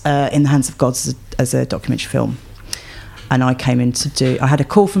did In the Hands of God as a documentary film. And I came in to do. I had a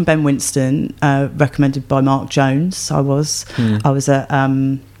call from Ben Winston, recommended by Mark Jones. I was at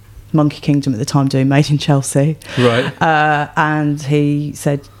Monkey Kingdom at the time doing Made in Chelsea. Right. And he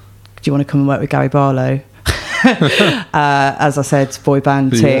said, "Do you want to come and work with Gary Barlow?" As I said, boy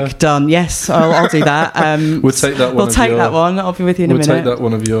band, tick, done. Yes, I'll do that. We'll take that one. We'll take that one. I'll be with you in a minute. We'll take that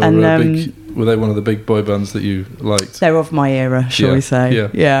one of your big... Were they one of the big boy bands that you liked? They're of my era, shall we say.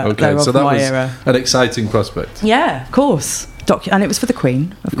 Yeah. Okay, so that was era. An exciting prospect. Yeah, of course. And it was for the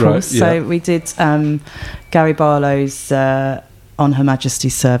Queen, of course. Right, So we did Gary Barlow's On Her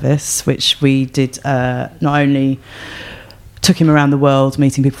Majesty's Service, which we did not only took him around the world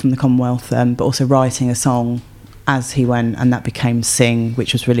meeting people from the Commonwealth, but also writing a song as he went, and that became Sing,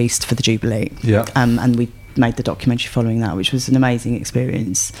 which was released for the Jubilee. Yeah. And we made the documentary following that, which was an amazing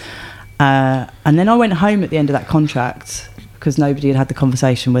experience. And then I went home at the end of that contract because nobody had the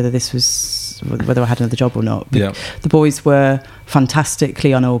conversation whether I had another job or not. Yeah. The boys were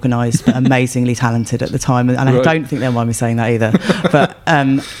fantastically unorganised but amazingly talented at the time, and I don't think they'll mind me saying that either. But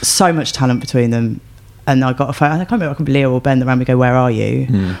so much talent between them. And I got a phone. I can't remember if it was Leo or Ben that rang me, go, "Where are you?"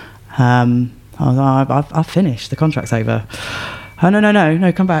 I was like, I've finished. The contract's over. Oh,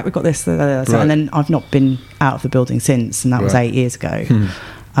 no, come back. We've got this. And then I've not been out of the building since, and that was 8 years ago.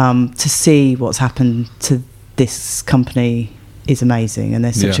 To see what's happened to this company is amazing, and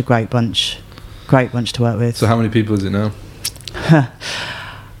they're such a great bunch to work with. So how many people is it now?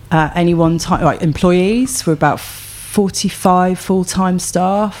 Any one time, like employees, we're about 45 full-time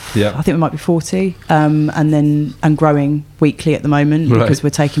staff. Yeah. I think we might be 40, and growing weekly at the moment because we're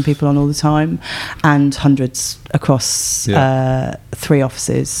taking people on all the time, and hundreds across 3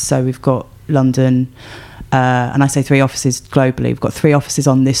 offices. So we've got London. And I say 3 offices globally. We've got 3 offices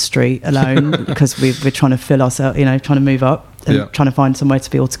on this street alone because we're trying to fill ourselves, trying to move up and trying to find somewhere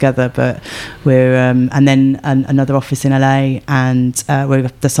to be all together. But we're and then another office in LA, and we've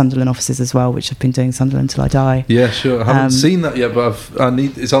got the Sunderland offices as well, which have been doing Sunderland till I die. Yeah, sure. I haven't seen that yet, but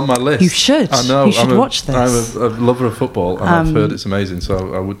it's on my list. You should. I know. You should watch this. I'm a lover of football, and I've heard it's amazing,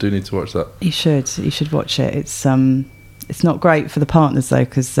 so I do need to watch that. You should watch it. It's not great for the partners though,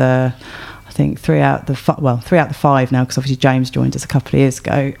 because I think 3 out the 5 now, because obviously James joined us a couple of years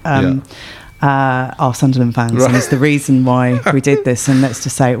ago, are Sunderland fans, and it's the reason why we did this. And let's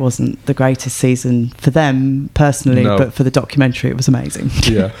just say it wasn't the greatest season for them personally, but for the documentary it was amazing.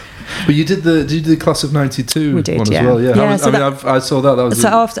 Yeah. But did you do the class of '92 one as well? Yeah. I saw that. That was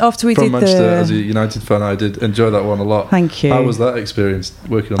after we from did Manchester as a United fan. I did enjoy that one a lot. Thank you. How was that experience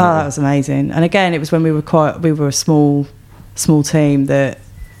working on that? That was amazing. And again, it was when we were a small team that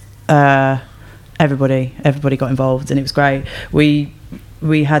everybody got involved, and it was great. We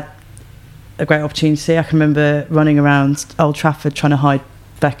had a great opportunity. I can remember running around Old Trafford trying to hide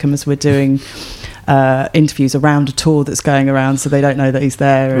Beckham as we're doing interviews around a tour that's going around, so they don't know that he's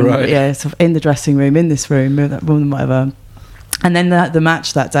there. And sort of in the dressing room, in this room, that woman, whatever. And then the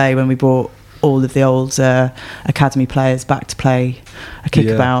match that day when we brought all of the old academy players back to play a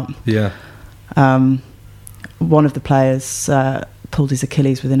kickabout. Yeah. One of the players pulled his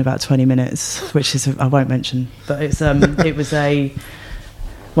Achilles within about 20 minutes, which is I won't mention, but it's it was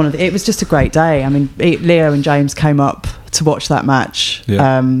it was just a great day. I mean, Leo and James came up to watch that match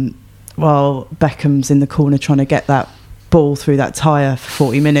while Beckham's in the corner trying to get that ball through that tyre for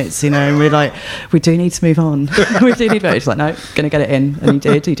 40 minutes, and we're like, we do need to move on. We do need to. He's like, no, going to get it in, and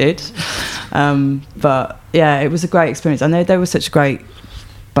he did. But yeah, it was a great experience, and they were such a great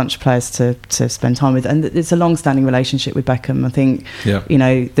bunch of players to spend time with, and it's a long-standing relationship with Beckham. I think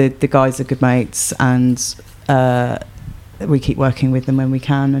the guys are good mates, and we keep working with them when we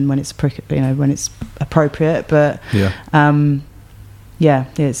can and when it's appropriate. But it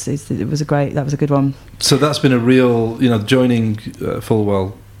was a good one. So that's been a real, joining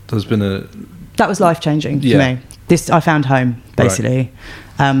Fulwell has been that was life-changing for me. I found home basically.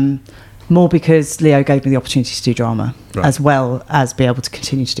 More because Leo gave me the opportunity to do drama as well as be able to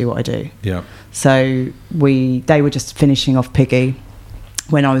continue to do what I do. Yeah. So they were just finishing off Piggy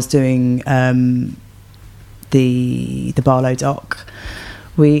when I was doing the Barlow doc.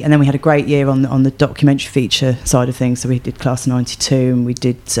 And then we had a great year on the documentary feature side of things. So we did Class of '92, and we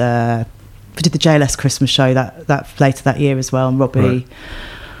did the JLS Christmas show that later that year as well. And Robbie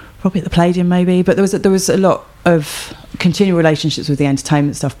at the Palladium maybe, but there was a lot of continual relationships with the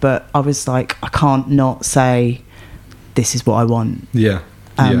entertainment stuff. But I was like, I can't not say this is what I want.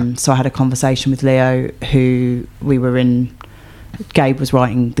 So I had a conversation with Leo, who we were in. Gabe was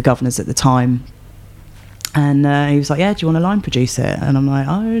writing The Governors at the time, and he was like, yeah, do you want to line produce it? And I'm like,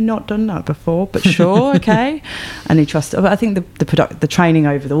 I've not done that before, but sure. Okay. And he trusted. But I think the training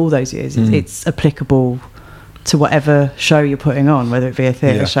over all those years, it's applicable to whatever show you're putting on, whether it be a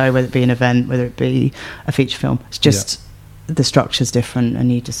theatre show, whether it be an event, whether it be a feature film. It's just the structure's different,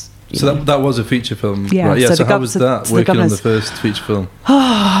 and you just... that was a feature film, yeah. Right? Yeah. So how was that, working on the first feature film?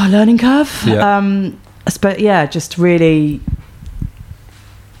 Learning curve. Yeah. just really.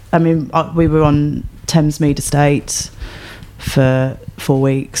 I mean, we were on Thamesmead Estate for 4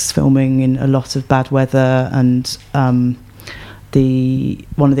 weeks, filming in a lot of bad weather, and one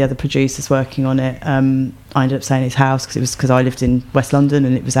of the other producers working on it, I ended up staying at his house because I lived in West London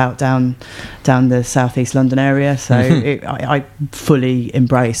and it was out down the southeast London area. So I fully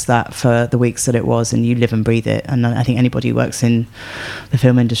embraced that for the weeks that it was, and you live and breathe it. And I think anybody who works in the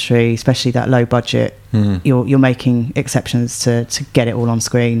film industry, especially that low budget, you're making exceptions to get it all on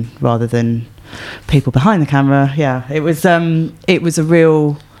screen rather than people behind the camera. Yeah, it was a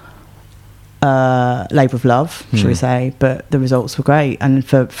real labour of love, shall we say, but the results were great. And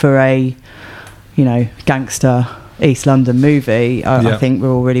for a gangster East London movie, I think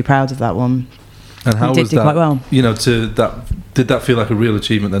we're all really proud of that one. And how was that? Quite well. Did that feel like a real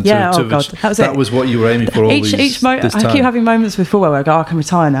achievement then? Yeah, God, that was what you were aiming for. I keep having moments before where I go, I can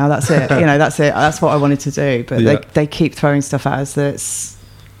retire now. That's it. That's it. That's what I wanted to do. But they keep throwing stuff at us that's,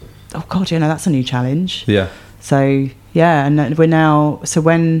 oh God, that's a new challenge. Yeah. So and we're now. So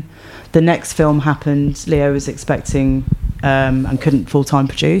when the next film happened, Leo was expecting and couldn't full-time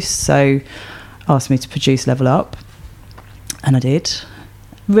produce, so asked me to produce Level Up, and I did.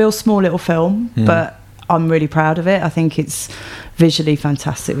 Real small little film, but I'm really proud of it. I think it's visually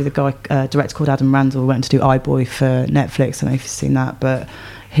fantastic with a director called Adam Randall, who went to do iBoy for Netflix. I don't know if you've seen that, but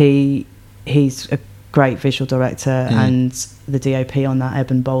he's a great visual director, and the DOP on that,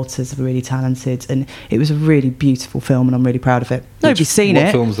 Eben Bolt, is really talented, and it was a really beautiful film, and I'm really proud of it. Nobody's seen it.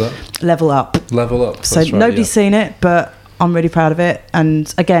 What film's that? Level Up. So nobody's seen it, but I'm really proud of it.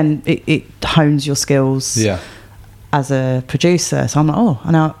 And again, it hones your skills as a producer. So I'm like,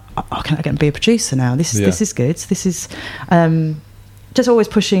 now I can be a producer now. This is good. This is just always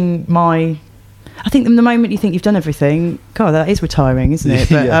pushing my. I think the moment you think you've done everything, God, that is retiring, isn't it?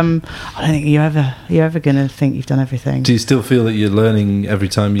 But I don't think you're ever going to think you've done everything. Do you still feel that you're learning every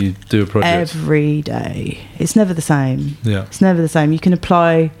time you do a project? Every day. It's never the same. Yeah. It's never the same. You can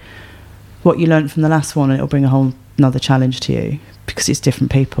apply what you learned from the last one and it'll bring a whole another challenge to you, because it's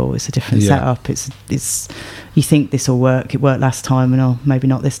different people, it's a different setup. It's you think this will work, it worked last time, and maybe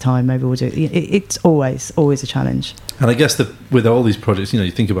not this time, maybe we'll do it. It's always a challenge. And I guess that with all these projects,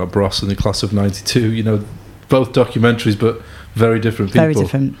 you think about Bros and the Class of '92, both documentaries, but very different people. Very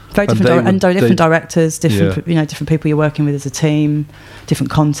different directors, different different people you're working with as a team,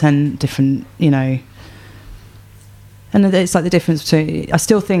 different content, different and it's like the difference between. I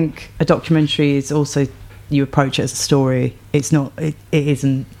still think a documentary is also, you approach it as a story. It's not. It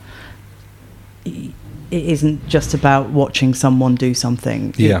isn't. It isn't just about watching someone do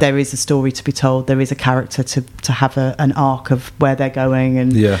something. Yeah. There is a story to be told. There is a character to have an arc of where they're going,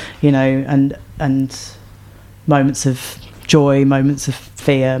 and and moments of joy, moments of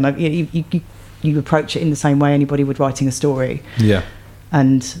fear. You approach it in the same way anybody would writing a story. Yeah.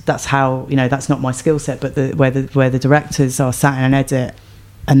 And that's how that's not my skill set, but where the directors are sat in an edit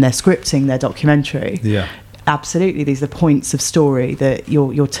and they're scripting their documentary. Yeah. Absolutely, these are points of story that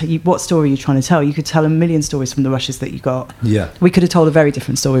what story are you trying to tell? You could tell a million stories from the rushes that you got. Yeah, we could have told a very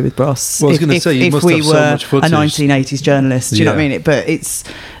different story with Bros. Well, I was going to say, you must have so much footage. A 1980s journalist, do you know what I mean? But it's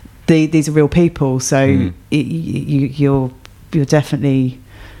these are real people, so you're definitely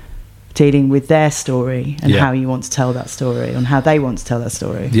dealing with their story and how you want to tell that story and how they want to tell that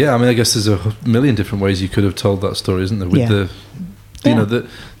story. Yeah, I mean, I guess there's a million different ways you could have told that story, isn't there? With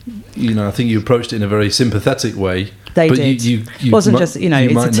I think you approached it in a very sympathetic way. They did. You wasn't just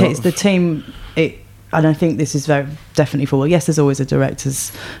it's the team. I don't think this is very definitely for. Yes, there's always a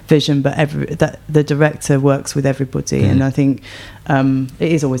director's vision, but the director works with everybody, and I think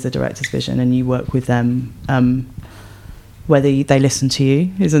it is always the director's vision, and you work with them. Whether they listen to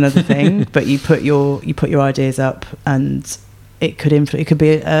you is another thing, but you put your ideas up, and it could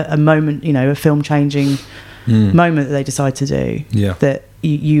be a moment, a film changing moment that they decide to do. Yeah. That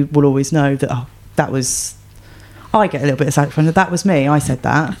you will always know that that was. I get a little bit of satisfaction that was me. I said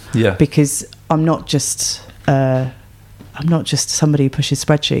that. Yeah. Because I'm not just somebody who pushes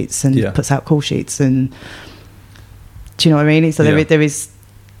spreadsheets and puts out call sheets, and do you know what I mean? So there is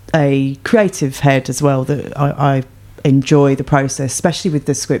a creative head as well that I enjoy the process, especially with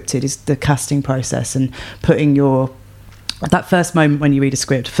the scripted, is the casting process and putting that first moment when you read a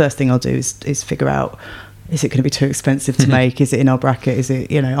script. First thing I'll do is figure out, is it going to be too expensive to make? Is it in our bracket? Is it,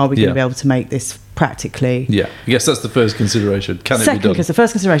 are we going to be able to make this practically? Yeah, I guess that's the first consideration. Can it be done? Because the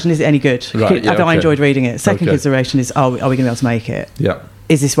first consideration, is it any good? Right, have I enjoyed reading it? Second consideration is, are we going to be able to make it? Yeah.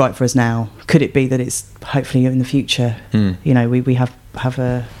 Is this right for us now? Could it be that it's hopefully in the future? We have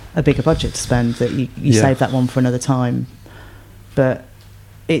a bigger budget to spend, that you save that one for another time. But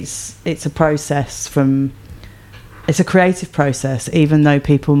it's a process it's a creative process, even though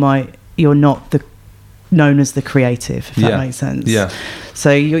you're not known as the creative, if that makes sense. Yeah.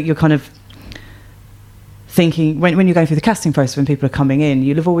 So you're kind of thinking, when you're going through the casting process, when people are coming in,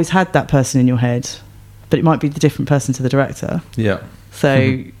 you'll have always had that person in your head, but it might be the different person to the director. Yeah.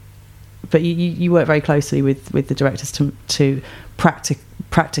 So, but you work very closely with the directors to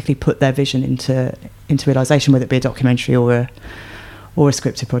practically put their vision into realisation, whether it be a documentary or a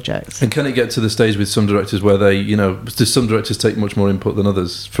scripted project. And can it get to the stage with some directors where they, do some directors take much more input than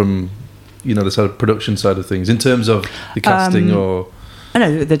others from, the sort of production side of things in terms of the casting or? I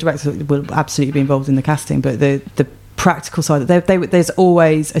know the director will absolutely be involved in the casting, but the practical side, there's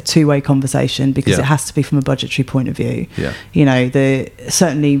always a two-way conversation, because it has to be from a budgetary point of view. Yeah.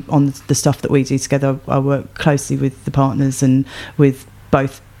 Certainly on the stuff that we do together, I work closely with the partners and with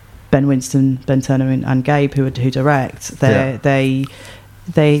both Ben Winston, Ben Turner, and Gabe, who direct. They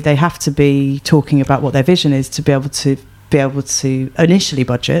have to be talking about what their vision is to be able to initially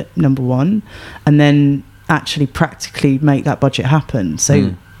budget, number one, and then actually practically make that budget happen.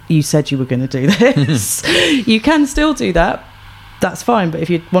 So you said you were going to do this. You can still do that. That's fine. But if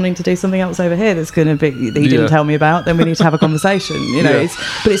you're wanting to do something else over here that's going to be that you didn't tell me about, then we need to have a conversation.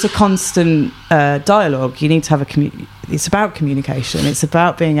 It's a constant dialogue. You need to have it's about communication. It's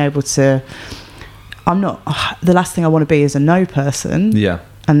about being able to. The last thing I want to be is a no person. Yeah.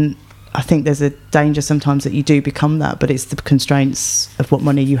 And I think there's a danger sometimes that you do become that, but it's the constraints of what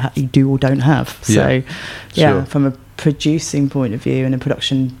money you do or don't have. So, sure. From a producing point of view and a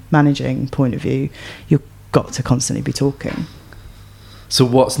production managing point of view, you've got to constantly be talking. So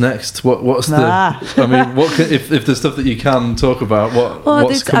what's next? What's if there's stuff that you can talk about,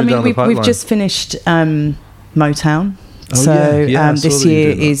 what's coming down the pipeline? We've just finished Motown. Oh, this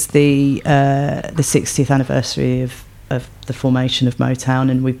year is the 60th anniversary of the formation of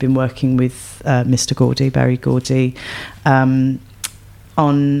Motown, and we've been working with Mr. Gordy, Berry Gordy, on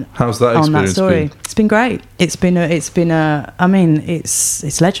how's that experience that story been? It's been great. It's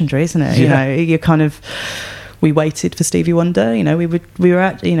legendary, isn't it? You kind of, we waited for Stevie Wonder, we were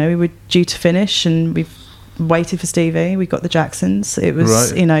due to finish, and we've waited for Stevie. We got the Jacksons. It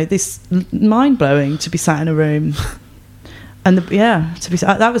was this mind-blowing to be sat in a room. And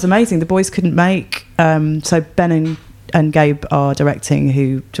that was amazing. The boys couldn't make. So Ben and Gabe are directing,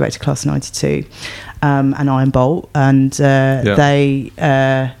 who directed Class of '92, and Iron Bolt, and they.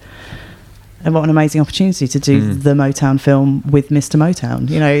 And what an amazing opportunity to do the Motown film with Mr. Motown,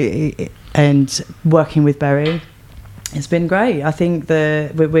 and working with Berry. It's been great. I think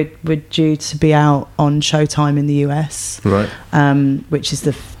we're due to be out on Showtime in the US, right? Which is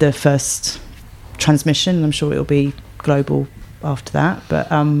the first transmission. I'm sure it'll be global after that, but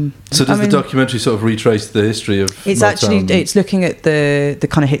so does the documentary sort of retrace the history of it's Motown? It's looking at the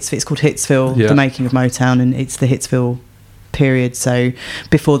kind of Hitsville. It's called Hitsville, the making of Motown, and it's the Hitsville period, so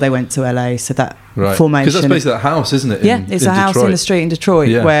before they went to LA, so that formation, because that's basically that house, isn't it? It's a house in the street in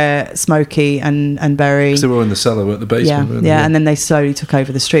Detroit where Smokey and Berry, because they were in the cellar, weren't the basement, and then they slowly took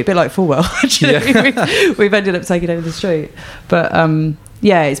over the street, a bit like Fulwell actually. We've ended up taking over the street, but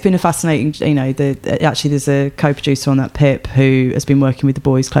it's been a fascinating, actually there's a co-producer on that, Pip, who has been working with the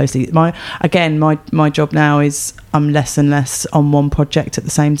boys closely. My job now is I'm less and less on one project at the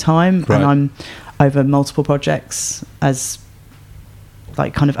same time, and I'm over multiple projects as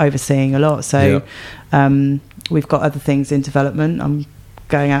kind of overseeing a lot. So we've got other things in development. I'm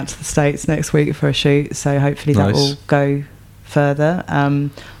going out to the States next week for a shoot, so hopefully that will go further.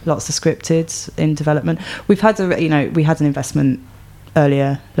 Lots of scripted in development. We've had we had an investment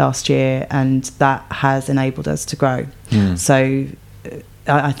earlier last year, and that has enabled us to grow. So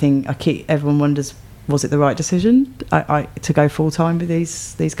I think everyone wonders, was it the right decision to go full time with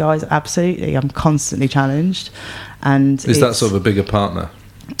these guys? Absolutely. I'm constantly challenged, and is that sort of a bigger partner?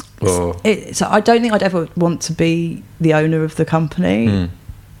 Or so I don't think I'd ever want to be the owner of the company.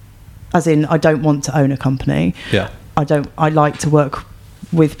 As in, I don't want to own a company. I like to work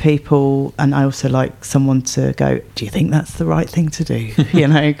with people, and I also like someone to go, do you think that's the right thing to do?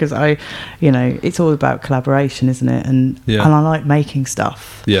 Because it's all about collaboration, isn't it? And I like making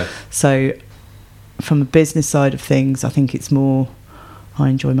stuff. So from a business side of things, I think it's more, I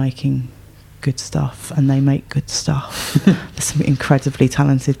enjoy making good stuff, and they make good stuff. There's some incredibly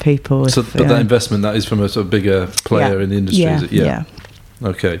talented people. But that investment, that is from a sort of bigger player in the industry, is it? Yeah.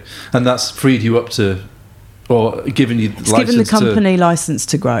 Okay. And that's freed you up to, or given you license, given the company license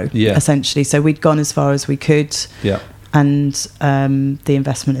to grow, essentially. So we'd gone as far as we could, and the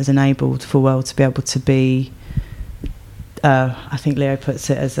investment has enabled Fulwell to be able to be, I think Leo puts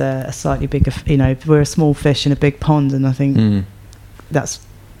it as a slightly bigger, we're a small fish in a big pond, and I think that's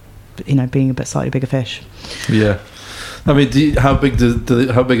being a bit slightly bigger fish. Yeah. I mean, how big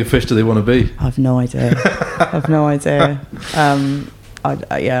a fish do they want to be? I have no idea.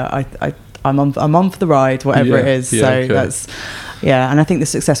 I'm on for the ride, whatever it is. So okay. That's. Yeah, and I think the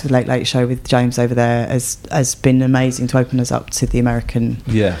success with Late Late Show with James over there has been amazing to open us up to the American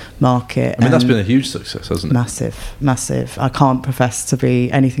market. I mean, that's been a huge success, hasn't it? Massive. I can't profess to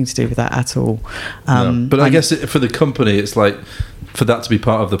be anything to do with that at all. No. But I guess for the company, it's like, for that to be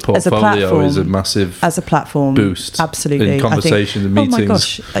part of the portfolio is a massive boost. Absolutely. In conversations and meetings. Oh my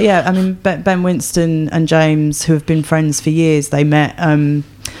gosh. Yeah, I mean, Ben Winston and James, who have been friends for years, they met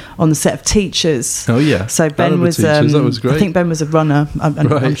on the set of Teachers. Oh yeah. So Ben was that was great. I think Ben was a runner.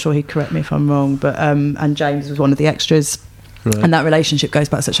 I'm sure he'd correct me if I'm wrong, but and James was one of the extras. Right. And that relationship goes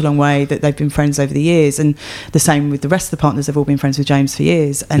back such a long way that they've been friends over the years, and the same with the rest of the partners. They've all been friends with James for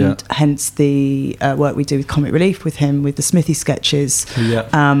years, and hence the work we do with Comic Relief with him, with the Smithy sketches.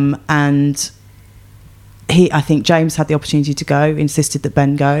 And I think James had the opportunity to go, insisted that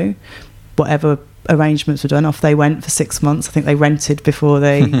Ben go. Whatever arrangements were done, off they went for 6 months. I think they rented before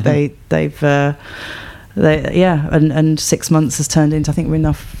and 6 months has turned into, I think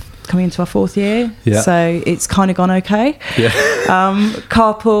we're coming into our 4th year, so it's kind of gone okay.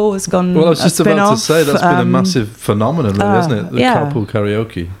 Carpool has gone. Well, I was just about to say that's been a massive phenomenon, really, isn't it? The carpool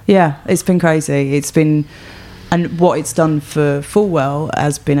karaoke. Yeah, it's been crazy. It's been, and what it's done for Fullwell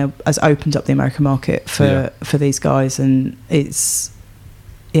has opened up the American market for these guys, and it's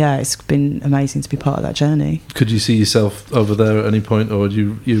been amazing to be part of that journey. Could you see yourself over there at any point, or are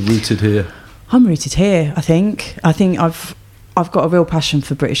you rooted here? I'm rooted here. I think I've got a real passion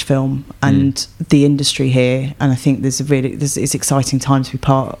for British film and the industry here, and I think it's exciting time to be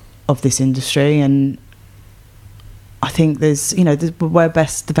part of this industry, and I think there's the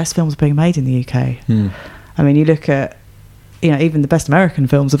best films are being made in the UK. I mean, you look at even the best American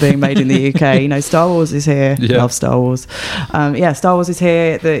films are being made in the UK. Star Wars is here. Love Star Wars. Star Wars is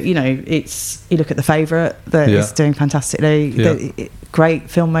here. You look at The Favourite, that is doing fantastically. Great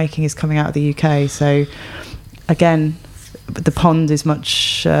filmmaking is coming out of the UK. So again, the pond is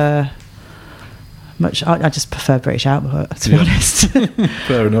much. I just prefer British output, to be honest.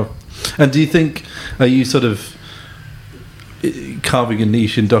 Fair enough. And do you think, are you sort of carving a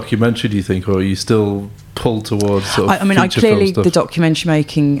niche in documentary, do you think, or are you still pulled towards sort of I clearly the documentary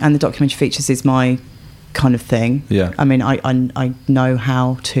making and the documentary features is my kind of thing. I mean, I know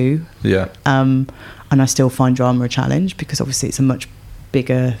how to. And I still find drama a challenge, because obviously it's a much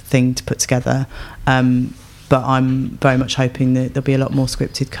bigger thing to put together. But I'm very much hoping that there'll be a lot more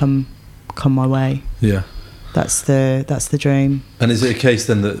scripted come my way. That's the dream. And is it a case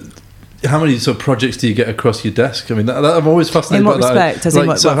then that, how many sort of projects do you get across your desk? I mean, I'm always fascinated by that. In what respect? As in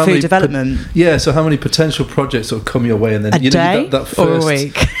what food development? So how many potential projects sort of come your way, and then a day that first, or a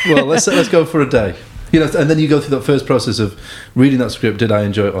week? Well, let's go for a day. And then you go through that first process of reading that script. Did I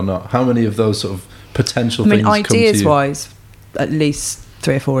enjoy it or not? How many of those sort of potential things come to you? Ideas wise, at least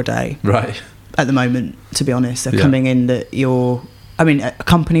 3 or 4 a day. Right. At the moment, to be honest, they're coming in that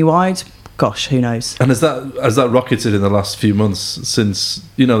company wide. Gosh, who knows? And has that rocketed in the last few months since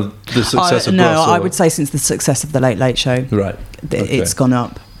the success of Bros? I would say since the success of the Late Late Show. Right. It's gone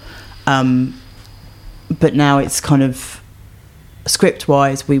up. But now it's kind of script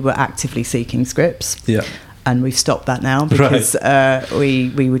wise, we were actively seeking scripts. And we've stopped that now because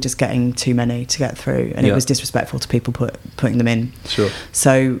we were just getting too many to get through, and it was disrespectful to people putting them in. Sure.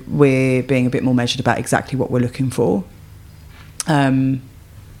 So we're being a bit more measured about exactly what we're looking for.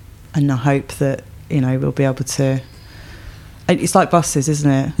 And I hope that we'll be able to. It's like buses,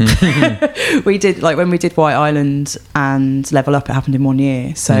 isn't it? We did, when we did White Island and Level Up, it happened in 1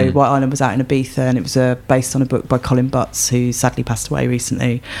 year. So White Island was out in Ibiza, and it was based on a book by Colin Butts, who sadly passed away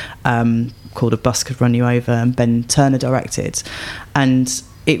recently, called A Bus Could Run You Over, and Ben Turner directed. And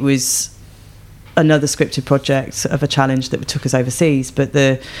it was another scripted project of a challenge that took us overseas, but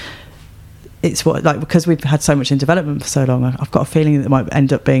because we've had so much in development for so long, I've got a feeling that it might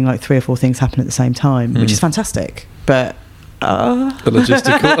end up being 3 or 4 things happen at the same time, which is fantastic. But a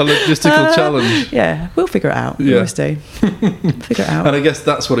logistical challenge. Yeah, we'll figure it out. We always do. Figure it out. And I guess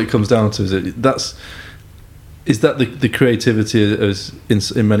that's what it comes down to. Is that the creativity is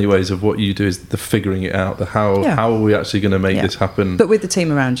in many ways of what you do, is the figuring it out, the how are we actually going to make this happen? But with the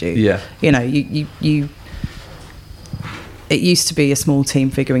team around you. You it used to be a small team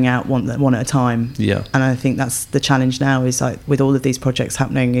figuring out one at a time. And I think that's the challenge now, is with all of these projects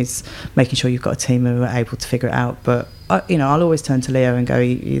happening, is making sure you've got a team who are able to figure it out. But I'll always turn to Leo and go, are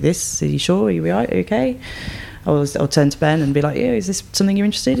you sure? Are you right? Are you okay? I'll turn to Ben and be like, is this something you're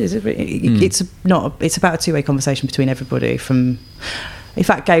interested in? Is it? It's about a two-way conversation between everybody, from In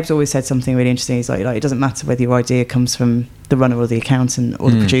fact, Gabe's always said something really interesting. He's like, it doesn't matter whether your idea comes from the runner or the accountant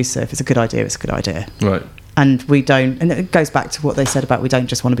or the producer. If it's a good idea, it's a good idea. Right. And we don't, and it goes back to what they said about we don't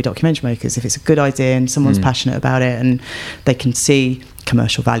just want to be documentary makers. If it's a good idea and someone's passionate about it and they can see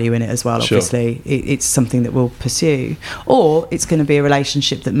commercial value in it as well, obviously, it's something that we'll pursue. Or it's going to be a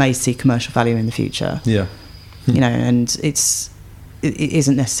relationship that may see commercial value in the future. Yeah. You know, and it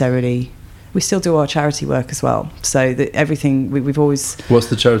isn't necessarily... We still do our charity work as well. So that everything, we've always... What's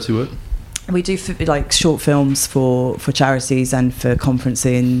the charity work? We do like short films for charities and for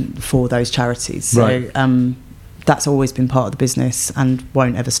conferencing for those charities. So right. That's always been part of the business and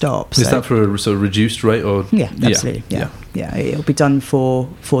won't ever stop. Is that for a sort of reduced rate or? Yeah, absolutely. Yeah. It'll be done for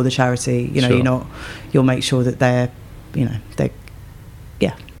the charity. You know, you'll make sure that they're.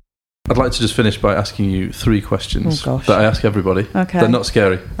 I'd like to just finish by asking you 3 questions that I ask everybody. Okay. They're not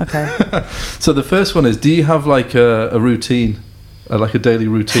scary. Okay. So the first one is: do you have like a routine? Like a daily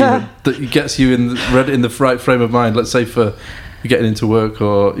routine that gets you in the right frame of mind, let's say for getting into work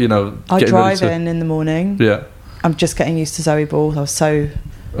or, I drive in the morning. Yeah. I'm just getting used to Zoe Ball. I was so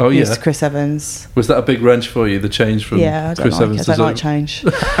used to Chris Evans. Was that a big wrench for you, the change from Chris Evans to Zoe? I don't like change.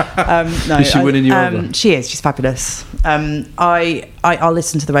 No, is she winning you over? She is. She's fabulous. I'll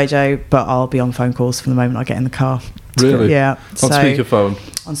listen to the radio, but I'll be on phone calls from the moment I get in the car. Really? Yeah. On speakerphone?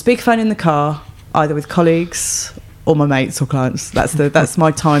 On speakerphone in the car, either with colleagues or my mates or clients. That's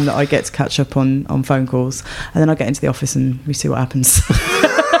my time that I get to catch up on phone calls, and then I get into the office and we see what happens.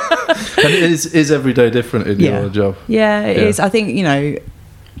 And is every day different in your job? Yeah, it is. I think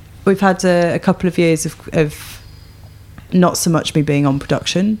we've had a couple of years of not so much me being on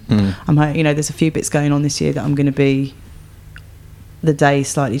production. There's a few bits going on this year that I'm going to be. The day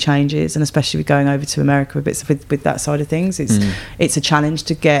slightly changes, and especially with going over to America with that side of things, it's a challenge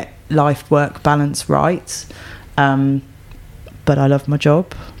to get life-work balance right. But I love my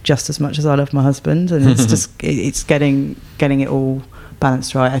job just as much as I love my husband, and it's just it's getting it all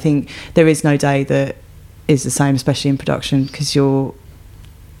balanced right. I think there is no day that is the same, especially in production, because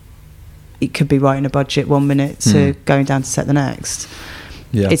it could be writing a budget 1 minute to going down to set the next.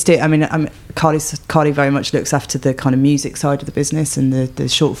 Yeah, Carly very much looks after the kind of music side of the business and the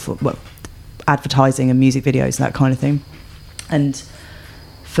short advertising and music videos and that kind of thing. And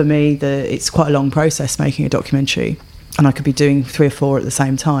for me, it's quite a long process making a documentary, and I could be doing 3 or 4 at the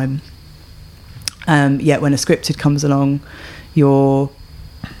same time. Yet when a scripted comes along, your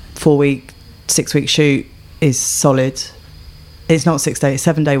 4-week, 6-week shoot is solid. It's not 6 days,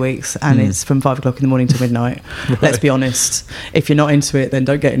 7-day weeks, and it's from 5 o'clock in the morning to midnight. Right. Let's be honest. If you're not into it, then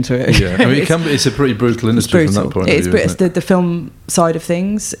don't get into it. Yeah, it's a pretty brutal industry from that point of view. Isn't it? The film side of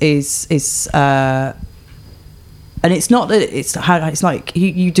things is and it's not that it's like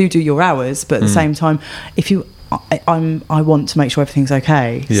you do your hours, but at the same time, I want to make sure everything's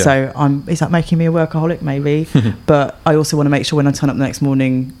okay. Yeah. So is that making me a workaholic? Maybe, but I also want to make sure when I turn up the next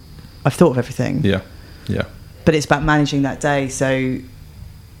morning, I've thought of everything. Yeah, yeah. But it's about managing that day. So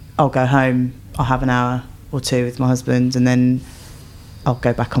I'll go home, I'll have an hour or 2 with my husband, and then I'll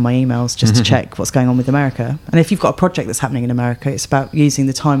go back on my emails just to check what's going on with America. And if you've got a project that's happening in America, it's about using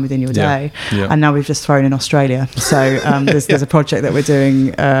the time within your day. Yeah. And now we've just thrown in Australia. So there's a project that we're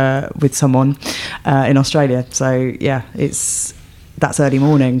doing with someone in Australia. So yeah, that's early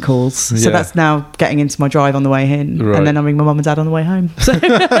morning calls. So that's now getting into my drive on the way in. Right. And then I ring my mum and dad on the way home.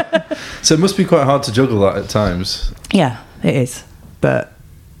 So it must be quite hard to juggle that at times. Yeah, it is. But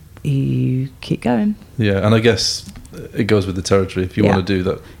you keep going. Yeah, and I guess it goes with the territory. If you want to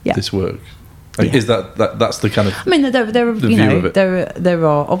do this work, is that's the kind of. I mean, there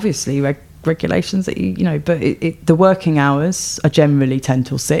are obviously regulations that but the working hours are generally 10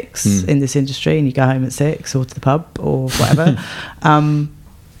 till 6 in this industry, and you go home at 6 or to the pub or whatever.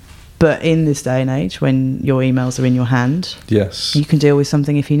 But in this day and age, when your emails are in your hand, yes, you can deal with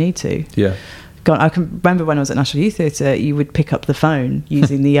something if you need to. Yeah. I can remember when I was at National Youth Theatre, you would pick up the phone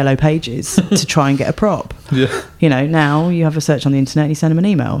using the yellow pages to try and get a prop. Yeah. Now you have a search on the internet and you send them an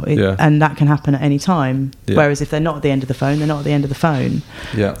email, and that can happen at any time. Yeah. Whereas if they're not at the end of the phone, they're not at the end of the phone.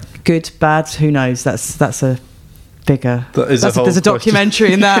 Yeah. Good, bad, who knows? That's a bigger. There's a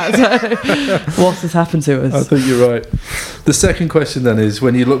documentary in that. So what has happened to us? I think you're right. The second question then is,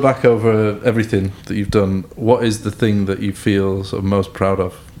 when you look back over everything that you've done, what is the thing that you feel sort of most proud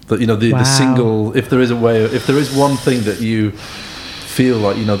of? That the single, if there is one thing that you feel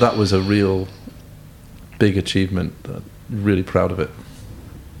like that was a real big achievement, really proud of it.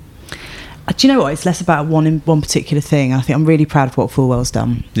 Do you know what? It's less about one particular thing. I think I'm really proud of what Fullwell's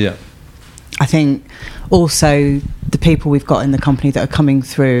done. Yeah. I think also the people we've got in the company that are coming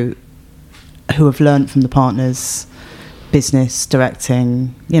through, who have learnt from the partners, business,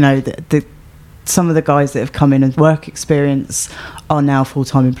 directing. Some of the guys that have come in and work experience are now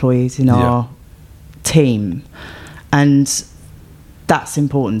full-time employees in our team. And that's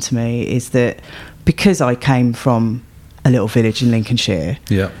important to me, is that because I came from a little village in Lincolnshire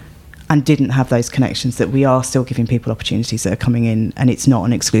and didn't have those connections, that we are still giving people opportunities that are coming in, and it's not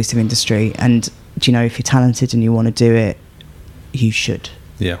an exclusive industry. And if you're talented and you want to do it, you should.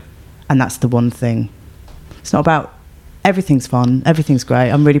 Yeah. And that's the one thing. It's not about, everything's fun, everything's great.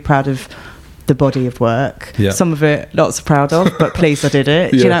 I'm really proud of the body of work. Yeah. Some of it not so proud of, but pleased I did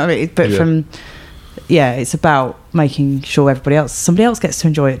it. Do you know what I mean? But it's about making sure somebody else gets to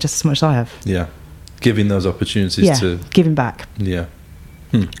enjoy it just as much as I have. Yeah. Giving those opportunities to... giving back. Yeah.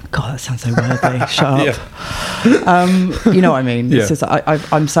 God, that sounds so worthy. Shut up. You know what I mean? Yeah.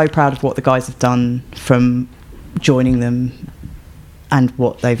 I'm so proud of what the guys have done, from joining them and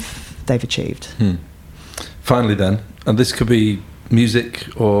what they've achieved. Finally then, and this could be music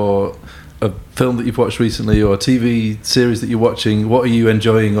or a film that you've watched recently or a TV series that you're watching, what are you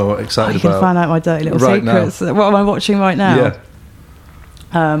enjoying or excited about? You can find out my dirty little secrets. Now. What am I watching right now?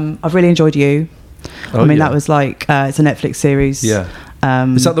 Yeah. I've really enjoyed You. That was like, it's a Netflix series. Yeah.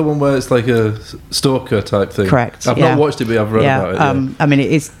 Is that the one where it's like a stalker type thing? Correct. I've not watched it, but I've read about it.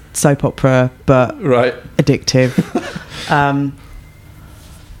 It is soap opera, but addictive.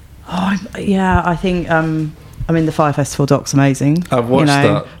 I think... the Fire Festival doc's amazing. I've watched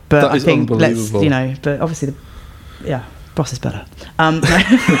that. But that is unbelievable. But obviously Boss is better. I'm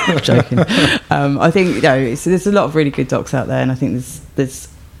joking. I think there's a lot of really good docs out there, and I think there's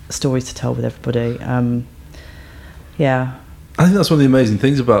stories to tell with everybody. I think that's one of the amazing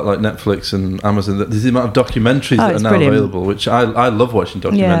things about like Netflix and Amazon, that there's the amount of documentaries that are now available, which I love watching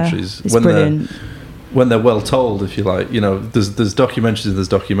documentaries. It's brilliant. When they're well told, if you like, there's documentaries and there's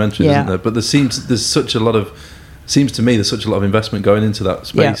documentaries, isn't there? But there's such a lot of investment going into that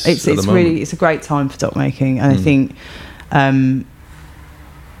space. Yeah, it's a great time for doc making, and I think,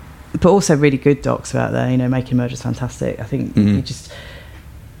 but also really good docs out there. Making Murder's fantastic. I think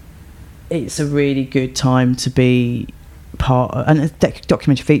it's a really good time to be part of, and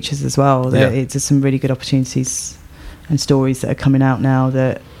documentary features as well. There's some really good opportunities and stories that are coming out now,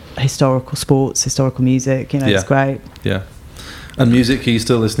 that historical sports, historical music, it's great. Yeah. And music, are you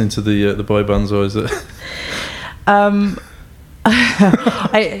still listening to the boy bands, or is it?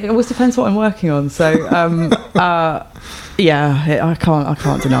 It always depends what I'm working on. So I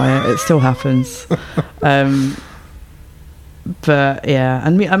can't deny it. It still happens. But yeah,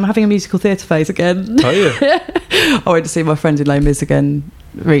 and I'm having a musical theatre phase again. Oh yeah. I went to see my friend in Les Mis again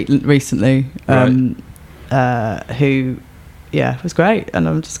recently. Who it was great, and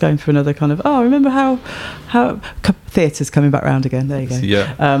I'm just going through another kind of remember how theatre's coming back round again. There you go.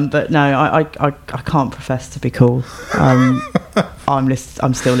 Yeah. But no, I can't profess to be cool. I'm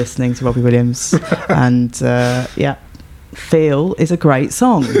still listening to Robbie Williams, and Feel is a great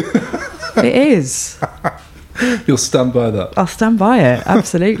song. It is. You'll stand by that? I'll stand by it,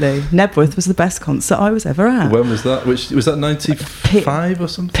 absolutely. Nebworth was the best concert I was ever at. When was that? Was that 95 or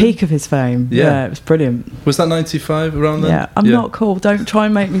something? Peak of his fame. Yeah, it was brilliant. Was that 95, around then? Yeah, I'm not cool. Don't try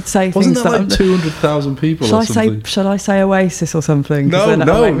and make me say Wasn't things. Wasn't that like 200,000 people or something? Shall I say Oasis or something? No,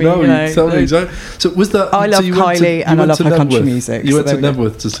 tell me. So was that... I love Kylie and I love her country music. You went to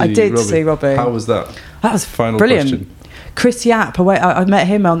Nebworth to see Robbie? I did see Robbie. How was that? That was Final brilliant. Question. Chris Yapp, I met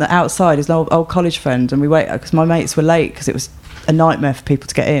him on the outside, his old college friend, and we waited because my mates were late because it was a nightmare for people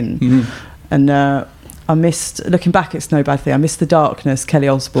to get in. Mm-hmm. And I missed, looking back, it's no bad thing, I missed The Darkness, Kelly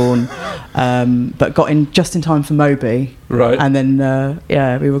Osbourne, but got in just in time for Moby. Right. And then,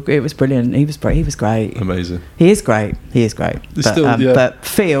 it was brilliant. He was great. Amazing. He is great. But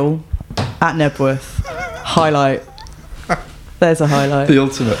Feel at Nebworth, highlight. There's a highlight. The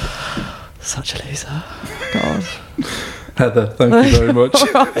ultimate. Such a loser. God. Heather, thank you very much.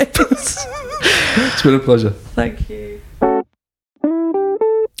 Right. It's been a pleasure. Thank you.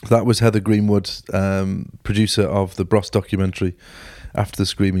 That was Heather Greenwood, producer of the Bros documentary, After the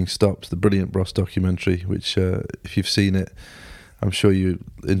Screaming Stops, the brilliant Bros documentary, which if you've seen it, I'm sure you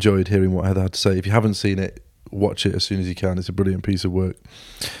enjoyed hearing what Heather had to say. If you haven't seen it, watch it as soon as you can. It's a brilliant piece of work.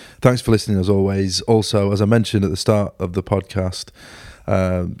 Thanks for listening as always. Also, as I mentioned at the start of the podcast,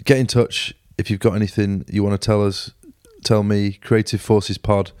 get in touch if you've got anything you want to tell us. Tell me,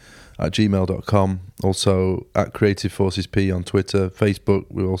 creativeforcespod@gmail.com. Also at Creative Forces P on Twitter, Facebook,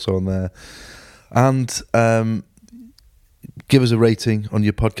 we're also on there. And give us a rating on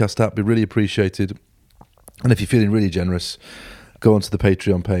your podcast app, be really appreciated. And if you're feeling really generous, go onto the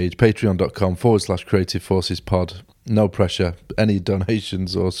Patreon page, patreon.com/Creative Forces Pod. No pressure. Any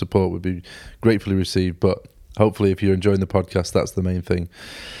donations or support would be gratefully received, but hopefully if you're enjoying the podcast, that's the main thing.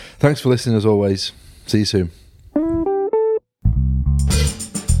 Thanks for listening as always. See you soon.